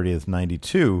December 30th,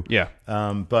 92. Yeah.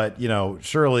 But,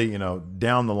 surely,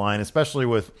 down the line, especially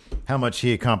with how much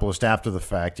he accomplished after the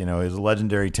fact, his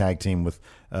legendary tag team with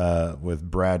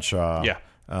Bradshaw. Yeah.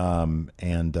 As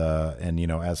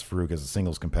Farouk as a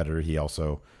singles competitor, he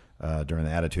also, during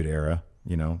the Attitude Era,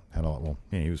 he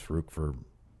was Farouk for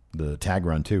the tag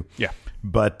run too. Yeah.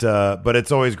 But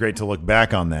it's always great to look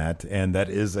back on that, and that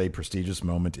is a prestigious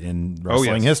moment in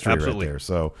wrestling history absolutely. right there.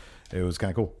 So it was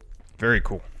kind of cool. Very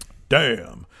cool.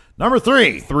 Damn. Number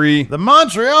 3. 3. The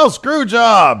Montreal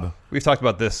Screwjob. We've talked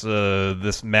about this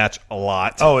match a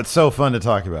lot. Oh, it's so fun to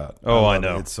talk about. Oh, I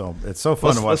know. It's so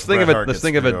fun to watch. Let's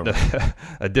think of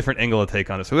a different angle to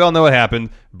take on it. So we all know what happened.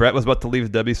 Brett was about to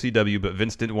leave WCW, but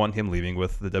Vince didn't want him leaving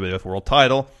with the WWF World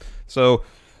Title. So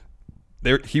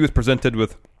he was presented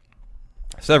with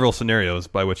several scenarios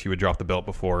by which he would drop the belt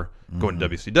before going to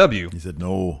WCW. He said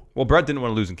no. Well, Brett didn't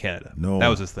want to lose in Canada. No. That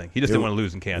was his thing. He just didn't want to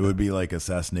lose in Canada. It would be like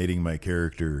assassinating my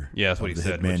character. Yeah, that's what he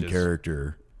said. The Hitman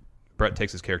character. Brett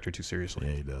takes his character too seriously.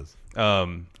 Yeah, he does.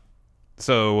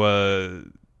 So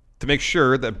to make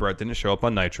sure that Brett didn't show up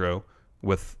on Nitro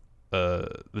with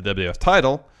the WWF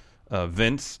title,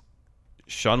 Vince,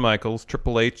 Shawn Michaels,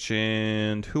 Triple H,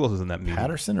 and who else was in that meeting?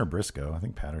 Patterson or Briscoe? I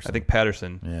think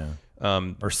Patterson.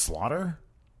 Yeah. Or Slaughter?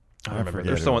 I don't remember.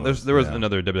 There was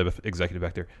another WWF executive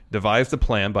back there. Devised a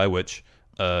plan by which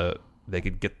they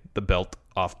could get the belt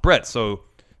off Brett. So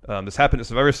this happened at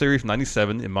Survivor Series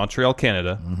 '97 in Montreal,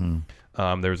 Canada.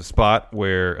 There was a spot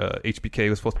where HBK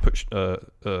was supposed to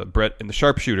put Brett in the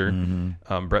sharpshooter.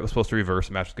 Brett was supposed to reverse.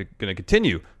 The match was going to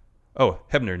continue. Oh,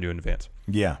 Hebner knew in advance.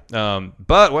 Yeah.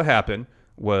 But what happened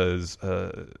was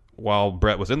while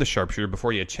Brett was in the sharpshooter,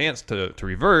 before he had a chance to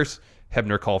reverse,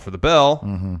 Hebner called for the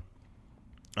bell,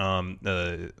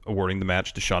 awarding the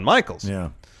match to Shawn Michaels. Yeah.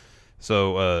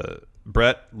 So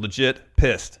Brett legit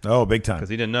pissed. Oh, big time. Because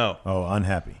he didn't know. Oh,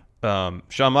 unhappy.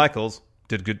 Shawn Michaels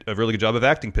did a really good job of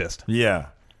acting pissed. Yeah.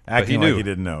 Acting like he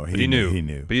didn't know. He knew. He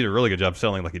knew. But he did a really good job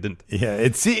selling like he didn't. Yeah.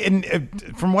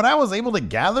 From what I was able to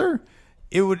gather,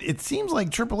 it seems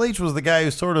like Triple H was the guy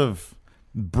who sort of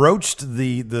broached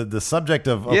the subject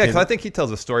of. Okay, yeah, because I think he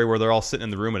tells a story where they're all sitting in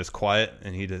the room and it's quiet,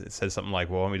 and he says something like,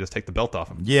 "Well, let me just take the belt off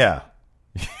him." Yeah.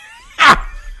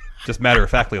 Just matter of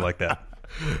factly like that.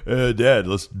 Dad,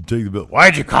 let's take the belt.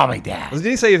 Why'd you call me Dad? Did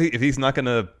he say if he's not going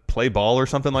to play ball or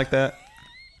something like that?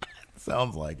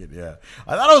 Sounds like it, yeah.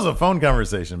 I thought it was a phone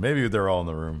conversation. Maybe they're all in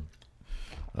the room.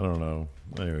 I don't know.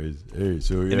 Anyways,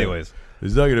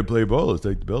 he's not going to play ball. Let's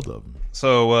take the belt off him.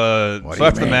 So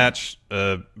after the match,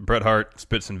 Bret Hart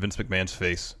spits in Vince McMahon's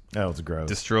face. That was gross.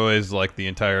 Destroys like the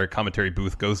entire commentary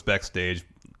booth, goes backstage,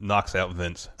 knocks out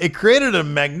Vince. It created a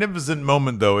magnificent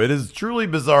moment, though. It is truly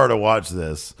bizarre to watch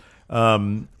this.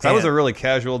 I was a really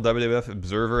casual WWF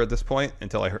observer at this point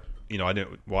until I heard, I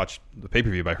didn't watch the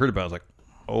pay-per-view, but I heard about it. I was like,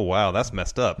 oh, wow, that's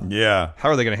messed up. Yeah. How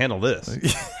are they going to handle this?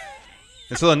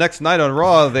 And so the next night on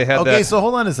Raw, they had Okay, so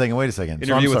hold on a second. Wait a second.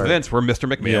 interview with Vince where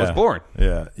Mr. McMahon was born.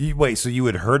 Yeah. Wait, so you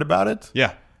had heard about it?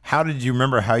 Yeah. How did you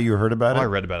remember how you heard about it? I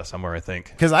read about it somewhere, I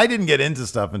think. Because I didn't get into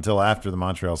stuff until after the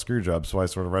Montreal Screwjob, so I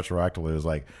sort of retroactively was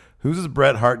like, who's this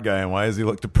Bret Hart guy and why does he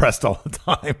look depressed all the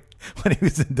time when he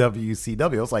was in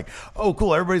WCW? I was like, oh,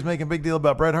 cool, everybody's making a big deal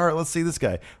about Bret Hart. Let's see this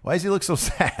guy. Why does he look so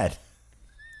sad?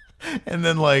 And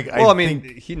then,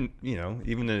 he,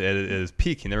 even at his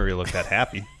peak, he never really looked that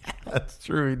happy. That's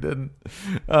true, he didn't.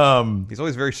 He's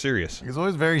always very serious. He's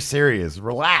always very serious.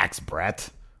 Relax, Bret.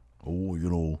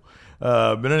 Oh,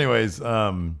 but anyways,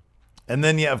 and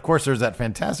then, yeah, of course, there's that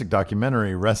fantastic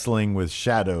documentary, Wrestling with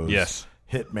Shadows. Yes.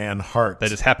 Hitman Hart. That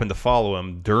just happened to follow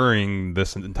him during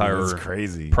this entire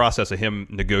crazy process of him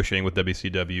negotiating with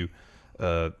WCW,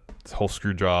 this whole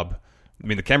screw job. I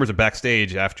mean, the cameras are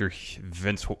backstage after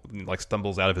Vince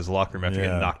stumbles out of his locker room after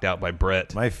getting knocked out by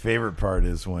Bret. My favorite part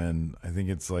is when I think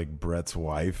it's Bret's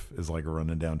wife is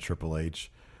running down Triple H.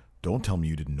 Don't tell me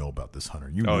you didn't know about this, Hunter.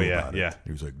 You know about it. Yeah.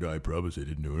 He was like, no, I promise I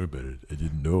didn't know about it. I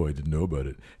didn't know about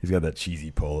it. He's got that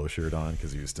cheesy polo shirt on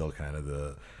because he was still kind of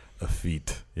the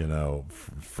effete,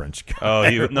 French guy.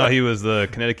 Oh, he was the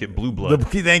Connecticut Blue Blood.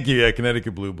 Thank you. Yeah,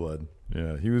 Connecticut Blue Blood.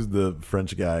 Yeah, he was the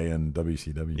French guy in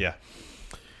WCW. Yeah.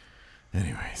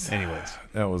 Anyways,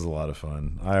 that was a lot of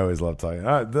fun. I always love talking.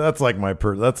 That's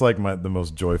the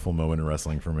most joyful moment in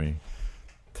wrestling for me.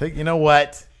 You know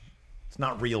what? It's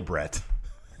not real, Bret.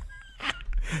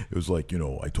 It was like,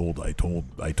 I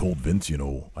told Vince,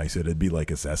 I said it'd be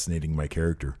like assassinating my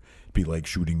character. It'd be like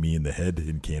shooting me in the head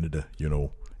in Canada,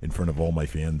 in front of all my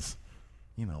fans.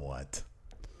 You know what?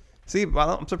 See,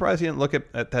 I'm surprised he didn't look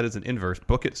at that as an inverse.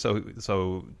 Book it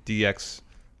so DX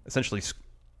essentially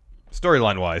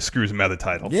storyline wise screws him out of the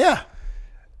title. Yeah.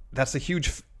 That's a huge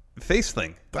face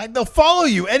thing. They'll follow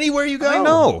you anywhere you go.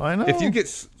 I know. If you get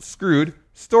screwed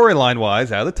storyline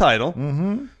wise out of the title,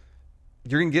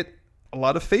 you're going to get a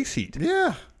lot of face heat.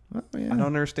 Yeah. I don't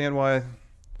understand why.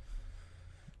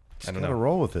 I don't know.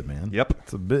 Roll with it, man. Yep.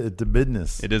 It's a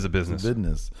business. It is a business. It's a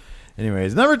business.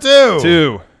 Anyways, number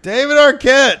 2. David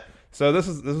Arquette. So this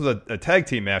was a tag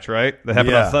team match, right? That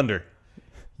happened on Thunder.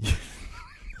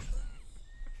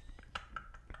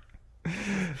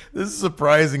 This is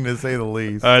surprising to say the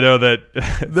least. I know that.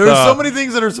 There's so many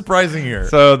things that are surprising here.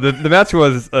 So the match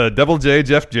was Double J,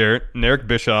 Jeff Jarrett, and Eric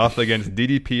Bischoff against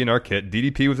DDP and Arquette.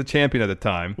 DDP was the champion at the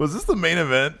time. Was this the main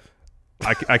event?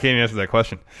 I can't even answer that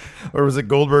question. Or was it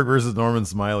Goldberg versus Norman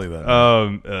Smiley then?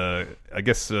 I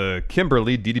guess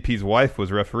Kimberly, DDP's wife,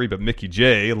 was referee, but Mickey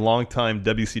J, longtime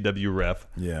WCW ref,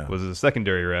 was a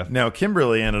secondary ref. Now,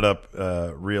 Kimberly ended up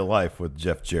real life with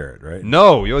Jeff Jarrett, right?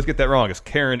 No, you always get that wrong. It's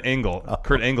Karen Angle,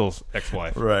 Kurt Angle's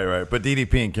ex-wife. Right. But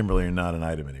DDP and Kimberly are not an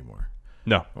item anymore.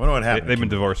 No. I wonder what happened. They've been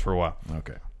divorced for a while.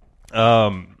 Okay.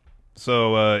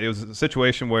 So it was a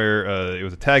situation where it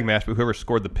was a tag match, but whoever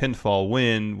scored the pinfall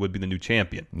win would be the new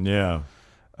champion. Yeah.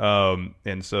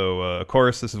 And so, of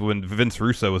course, this is when Vince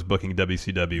Russo was booking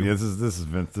WCW. Yeah, this is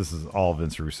Vince. This is all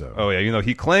Vince Russo. Oh yeah,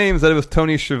 he claims that it was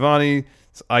Tony Schiavone's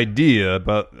idea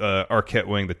about Arquette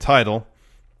winning the title.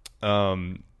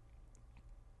 And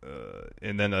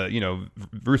then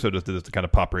Russo just did this to kind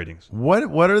of pop ratings.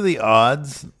 What are the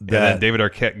odds that David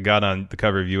Arquette got on the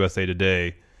cover of USA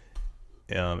Today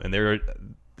and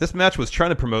this match was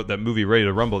trying to promote that movie Ready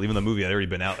to Rumble, even though the movie had already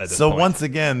been out at this point. So once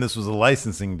again, this was a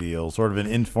licensing deal, sort of an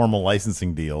informal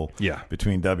licensing deal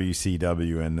between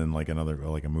WCW and then like a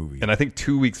movie. And I think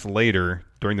 2 weeks later,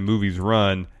 during the movie's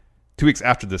run, 2 weeks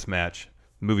after this match,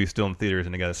 the movie's still in theaters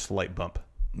and it got a slight bump.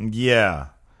 Yeah.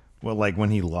 Well, like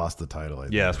when he lost the title. I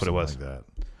think, that's what it was. Like that.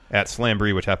 At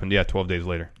Slamboree, which happened, 12 days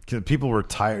later. People were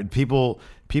tired. People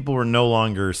were no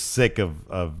longer sick of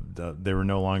they were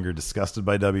no longer disgusted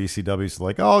by WCW. So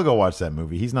like, I'll go watch that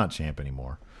movie. He's not champ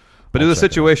anymore. But it was a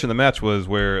situation. The match was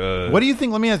where. What do you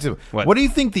think? Let me ask you. What do you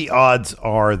think the odds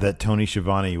are that Tony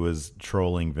Schiavone was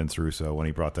trolling Vince Russo when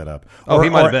he brought that up? He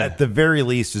might have been. At the very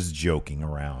least, just joking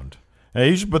around.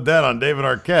 Hey, you should put that on David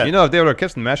Arquette. You know, if David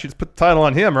Arquette's in the match, you just put the title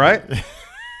on him, right?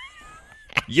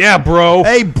 Yeah, bro.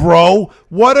 Hey, bro.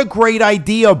 What a great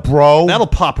idea, bro. That'll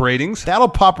pop ratings.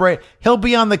 He'll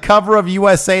be on the cover of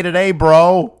USA Today,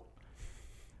 bro.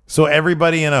 So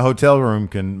everybody in a hotel room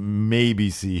can maybe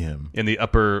see him. In the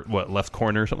upper, left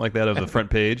corner, something like that, of the front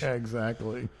page.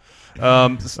 Exactly.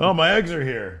 My eggs are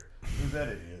here. Who's that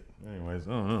idiot? Anyways,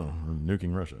 I don't know. I'm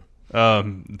nuking Russia.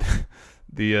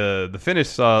 The finish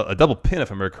saw a double pin, if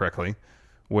I remember correctly,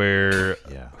 where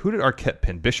who did Arquette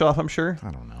pin? Bischoff, I'm sure.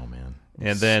 I don't know, man.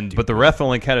 And then, but the ref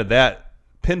only counted that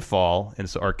pinfall, and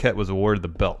so Arquette was awarded the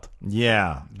belt.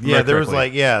 Yeah, there was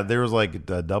like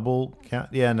a double count.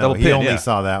 Yeah, no, double he pin, only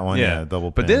saw that one. Yeah,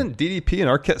 double pin. But didn't DDP and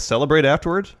Arquette celebrate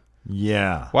afterwards?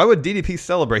 Yeah. Why would DDP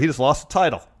celebrate? He just lost the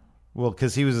title. Well,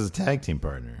 because he was his tag team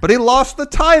partner. But he lost the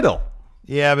title.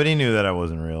 Yeah, but he knew that I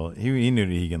wasn't real. He knew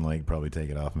that he can probably take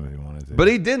it off him if he wanted to. But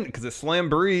he didn't, because at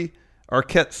Slamboree,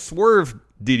 Arquette swerved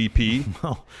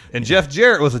DDP, and Jeff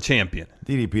Jarrett was a champion.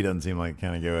 DDP doesn't seem like the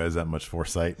kind of guy who has that much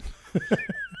foresight.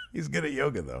 He's good at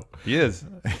yoga, though. He is.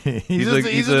 he's just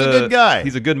a good guy.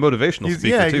 He's a good motivational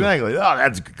speaker, yeah, too. Exactly. Oh,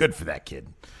 that's good for that kid.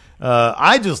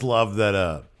 I just love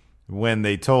that when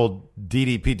they told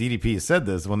DDP said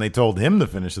this, when they told him the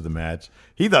finish of the match,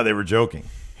 he thought they were joking.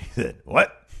 He said,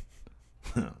 what?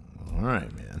 All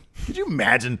right, man. Could you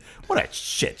imagine? What a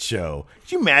shit show.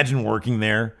 Could you imagine working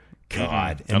there?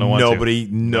 God. I don't want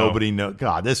nobody know.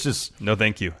 God, that's just... No,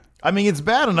 thank you. I mean, it's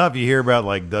bad enough you hear about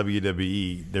like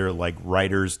WWE, their like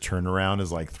writers turnaround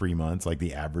is like 3 months. Like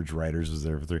the average writers is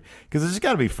there for 3. Because it's just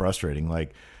got to be frustrating.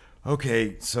 Like,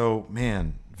 okay, so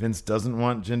man, Vince doesn't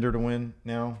want Jinder to win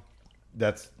now.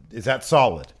 Is that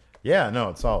solid? Yeah, no,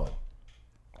 it's solid.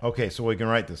 Okay, so we can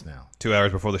write this now. 2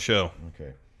 hours before the show.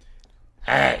 Okay.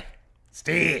 Hey,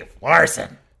 Steve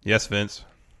Larson. Yes, Vince.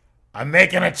 I'm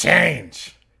making a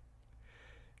change.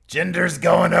 Jinder's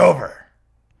going over.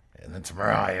 And then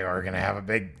tomorrow we're going to have a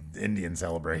big Indian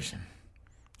celebration.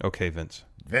 Okay, Vince.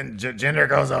 Jinder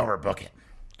goes over. Book it.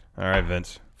 All right,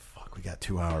 Vince. Fuck, we got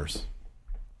 2 hours.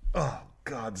 Oh,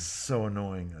 God, this is so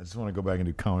annoying. I just want to go back and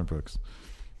do comic books.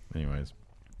 Anyways.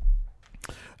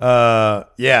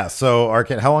 Yeah, so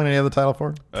Arquette, how long did he have the title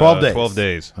for? 12 days. 12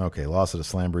 days. Okay, lost it to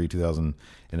Slamboree 2000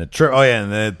 in a trip. Oh, yeah,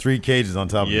 and then 3 cages on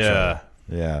top of each other.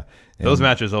 Yeah. And those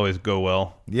matches always go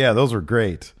well. Yeah, those were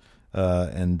great.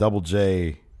 And Double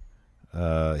J,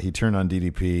 he turned on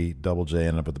DDP. Double J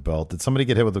ended up with the belt. Did somebody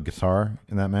get hit with a guitar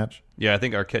in that match? Yeah, I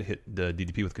think Arquette hit the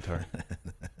DDP with guitar.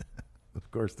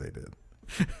 Of course they did.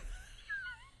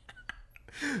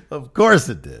 Of course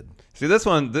it did. See, this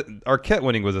one, Arquette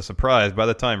winning was a surprise by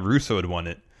the time Russo had won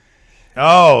it.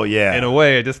 Oh, yeah. In a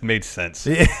way, it just made sense.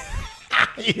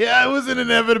 Yeah, it was an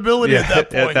inevitability at that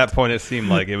point. At that point, it seemed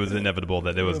like it was inevitable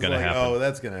that it was going to happen. Oh,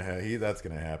 that's going to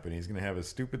happen. He's going to have a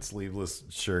stupid sleeveless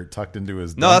shirt tucked into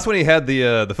his... No, that's when he had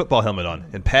the football helmet on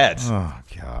and pads. Oh,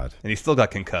 God. And he still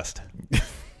got concussed.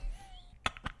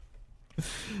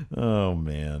 Oh,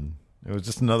 man. It was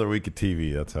just another week of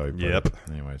TV. That's how he put Yep. it.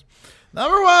 Anyways.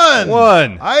 Number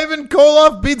one. Ivan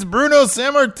Koloff beats Bruno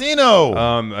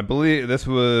Sammartino. I believe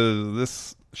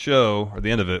this show, or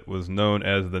the end of it, was known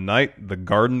as the night the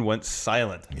Garden went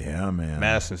silent. Yeah, man.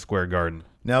 Madison Square Garden.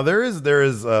 Now there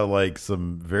is like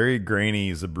some very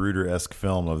grainy Zapruder-esque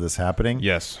film of this happening.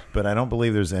 Yes, but I don't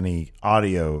believe there's any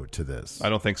audio to this. I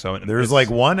don't think so. There's like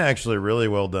one actually really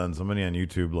well done. Somebody on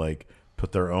YouTube like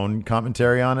put their own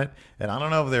commentary on it, and I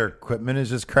don't know if their equipment is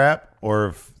just crap or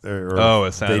if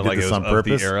it sounded like it was on of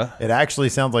purpose. the era. It actually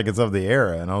sounds like it's of the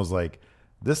era, and I was like,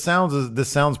 this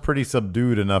sounds pretty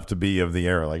subdued enough to be of the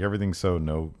era. Like everything's so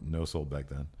no soul back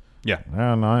then. Yeah.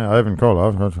 And Ivan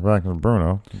Koloff goes back to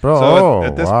Bruno. So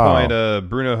at this point,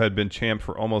 Bruno had been champ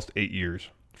for almost 8 years,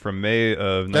 from May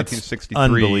of 1963.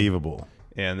 Unbelievable.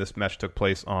 And this match took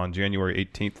place on January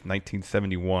 18th,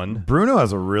 1971. Bruno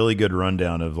has a really good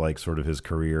rundown of like sort of his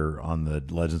career on the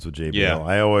Legends with JBL. Yeah.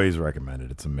 I always recommend it.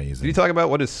 It's amazing. Did he talk about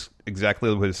what his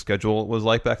schedule was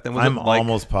like back then? Was I'm it like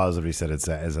almost positive he said it's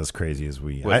as crazy as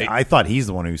we. What, I thought he's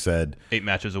the one who said 8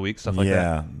 matches a week, stuff like that.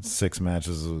 Yeah, 6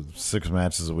 matches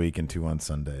a week and 2 on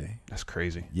Sunday. That's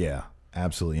crazy. Yeah,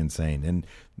 absolutely insane. And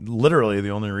literally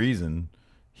the only reason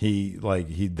they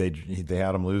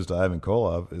had him lose to Ivan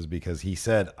Koloff is because he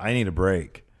said, "I need a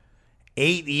break."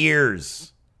 8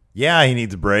 years. Yeah, he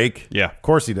needs a break. Yeah, of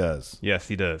course he does. Yes,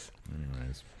 he does.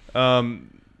 Anyways,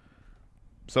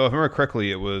 so if I remember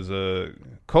correctly, it was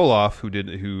Koloff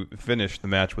who finished the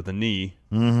match with a knee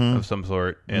of some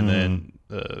sort, and then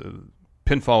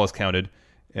pinfall was counted,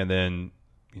 and then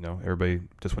everybody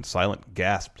just went silent,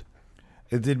 gasped.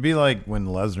 it'd be like when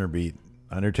Lesnar beat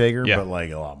Undertaker, Yeah. but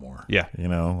like a lot more. Yeah.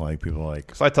 Like people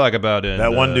like So I talk about in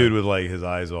that one dude with like his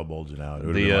eyes all bulging out. It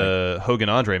would've been the Hogan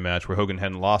Andre match where Hogan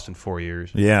hadn't lost in 4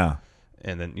 years, yeah,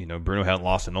 and then Bruno hadn't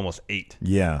lost in almost 8.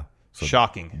 yeah. So,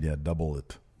 Shocking. yeah, double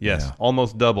it. Yes, Yeah.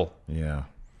 almost double. Yeah,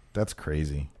 that's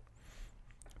crazy.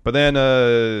 But then,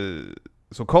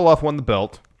 so Koloff won the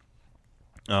belt,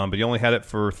 but he only had it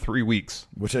for 3 weeks,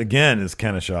 Which again is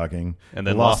kind of shocking. and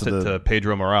then lost it to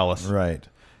Pedro Morales. right.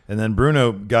 And then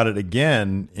Bruno got it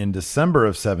again in December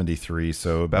of '73,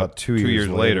 so about 2 years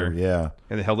later. Yeah,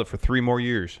 And they held it for 3 more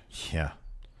years. yeah,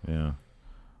 yeah.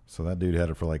 So that dude had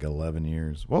it for like 11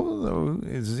 years.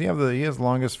 Does he have he has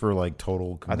longest for like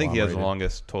total? I think he has the conglomerated?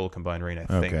 longest total combined reign, I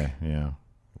think. Okay, yeah.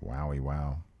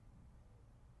 Wow.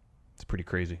 It's pretty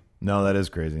crazy. No, that is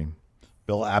crazy.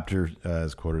 Bill Apter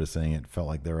is quoted as saying it felt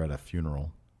like they were at a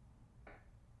funeral.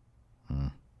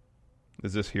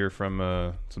 Is this here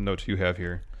from some notes you have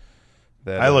here?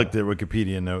 That, I looked at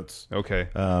Wikipedia notes. Okay.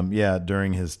 Yeah,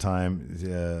 during his time.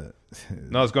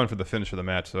 No, I was going for the finish of the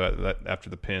match. So that after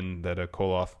the pin, that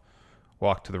Koloff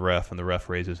walked to the ref, and the ref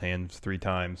raised his hands 3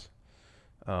 times.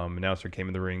 Announcer came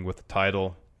in the ring with the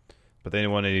title, but they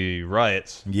didn't want any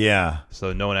riots, Yeah.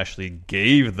 so no one actually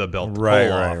gave the belt to Right.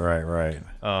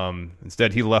 Koloff.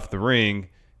 Instead, he left the ring,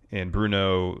 and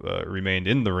Bruno remained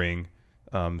in the ring.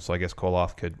 So I guess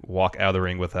Koloff could walk out of the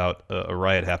ring without a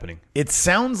riot happening. It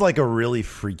sounds like a really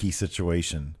freaky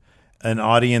situation. An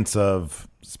audience of,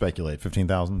 speculate,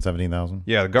 15,000, 17,000?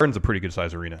 Yeah, the Garden's a pretty good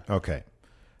size arena. Okay.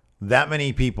 That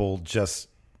many people just...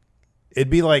 It'd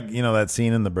be like, that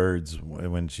scene in The Birds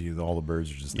when all the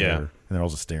birds are just there. And they're all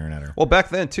just staring at her. Well, back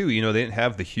then too, they didn't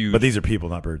have the huge, But these are people,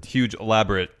 not birds. huge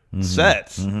elaborate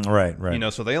sets. Right.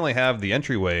 So they only have the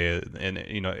entryway,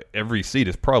 and every seat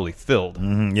is probably filled.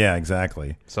 Yeah,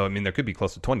 exactly. So there could be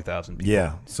close to 20,000 people.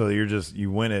 Yeah. So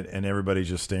you win it, and everybody's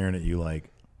just staring at you like,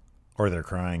 or they're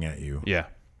crying at you. Yeah.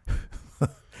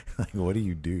 Like, what do?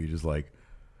 You're just like,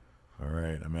 all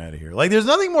right, I'm out of here. Like, there's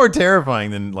nothing more terrifying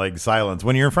than like silence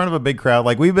when you're in front of a big crowd.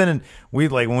 Like when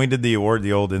we did the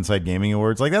old Inside Gaming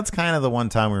Awards. Like that's kind of the one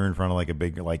time we were in front of like a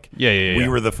big we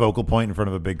were the focal point in front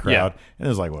of a big crowd, and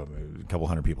there's like a couple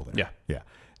hundred people there. Yeah.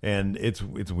 And it's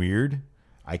weird.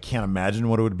 I can't imagine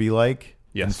what it would be like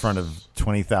in front of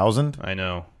 20,000. I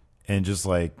know. And just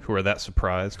like who are that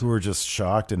surprised, who are just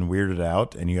shocked and weirded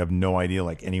out, and you have no idea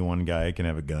like any one guy can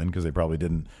have a gun because they probably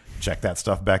didn't check that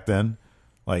stuff back then.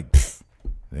 Like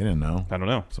they didn't know. I don't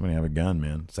know. Somebody have a gun,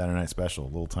 man. Saturday Night Special, a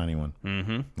little tiny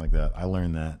one, like that. I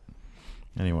learned that.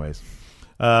 Anyways,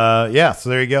 so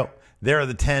there you go. There are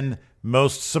the 10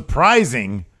 most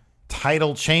surprising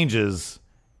title changes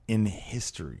in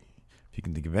history. If you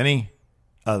can think of any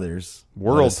others,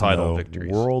 world title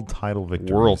victories. World title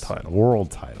victories.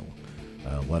 World title.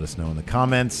 Let us know in the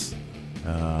comments.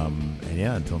 And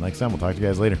yeah, until next time, we'll talk to you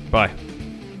guys later. Bye.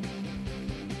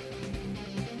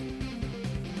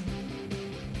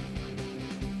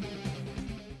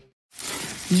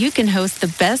 You can host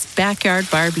the best backyard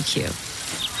barbecue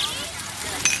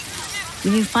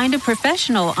when you find a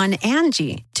professional on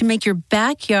Angie to make your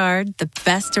backyard the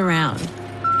best around.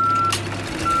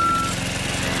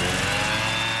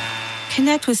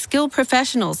 Connect with skilled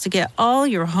professionals to get all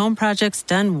your home projects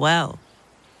done well.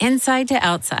 Inside to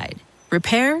outside,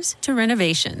 repairs to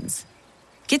renovations.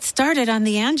 Get started on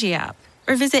the Angie app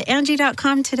or visit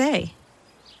Angie.com today.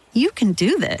 You can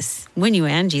do this when you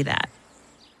Angie that.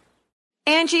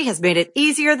 Angie has made it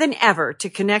easier than ever to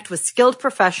connect with skilled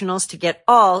professionals to get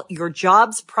all your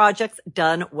jobs projects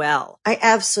done well. I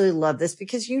absolutely love this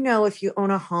because, if you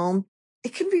own a home,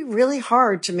 it can be really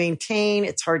hard to maintain.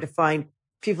 It's hard to find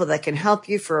people that can help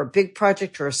you for a big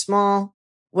project or a small.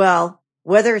 Well,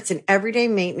 whether it's in everyday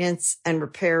maintenance and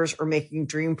repairs or making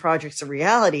dream projects a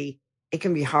reality, it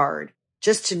can be hard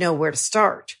just to know where to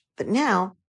start. But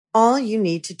now all you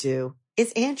need to do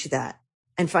is Angie that.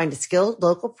 and find a skilled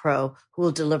local pro who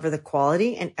will deliver the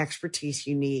quality and expertise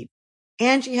you need.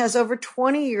 Angie has over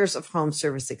 20 years of home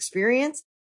service experience,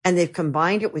 and they've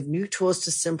combined it with new tools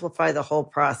to simplify the whole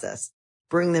process.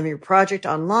 Bring them your project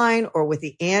online or with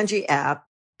the Angie app,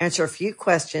 answer a few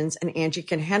questions, and Angie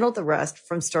can handle the rest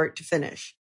from start to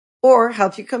finish. Or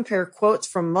help you compare quotes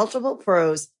from multiple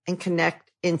pros and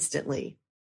connect instantly,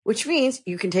 which means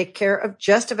you can take care of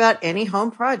just about any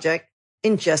home project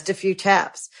in just a few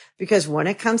taps. Because when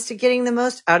it comes to getting the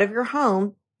most out of your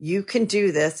home, you can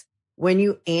do this when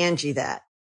you Angie that.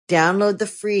 Download the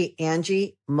free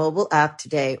Angie mobile app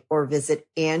today or visit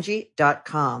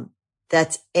Angie.com.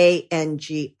 That's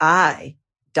ANGI.com.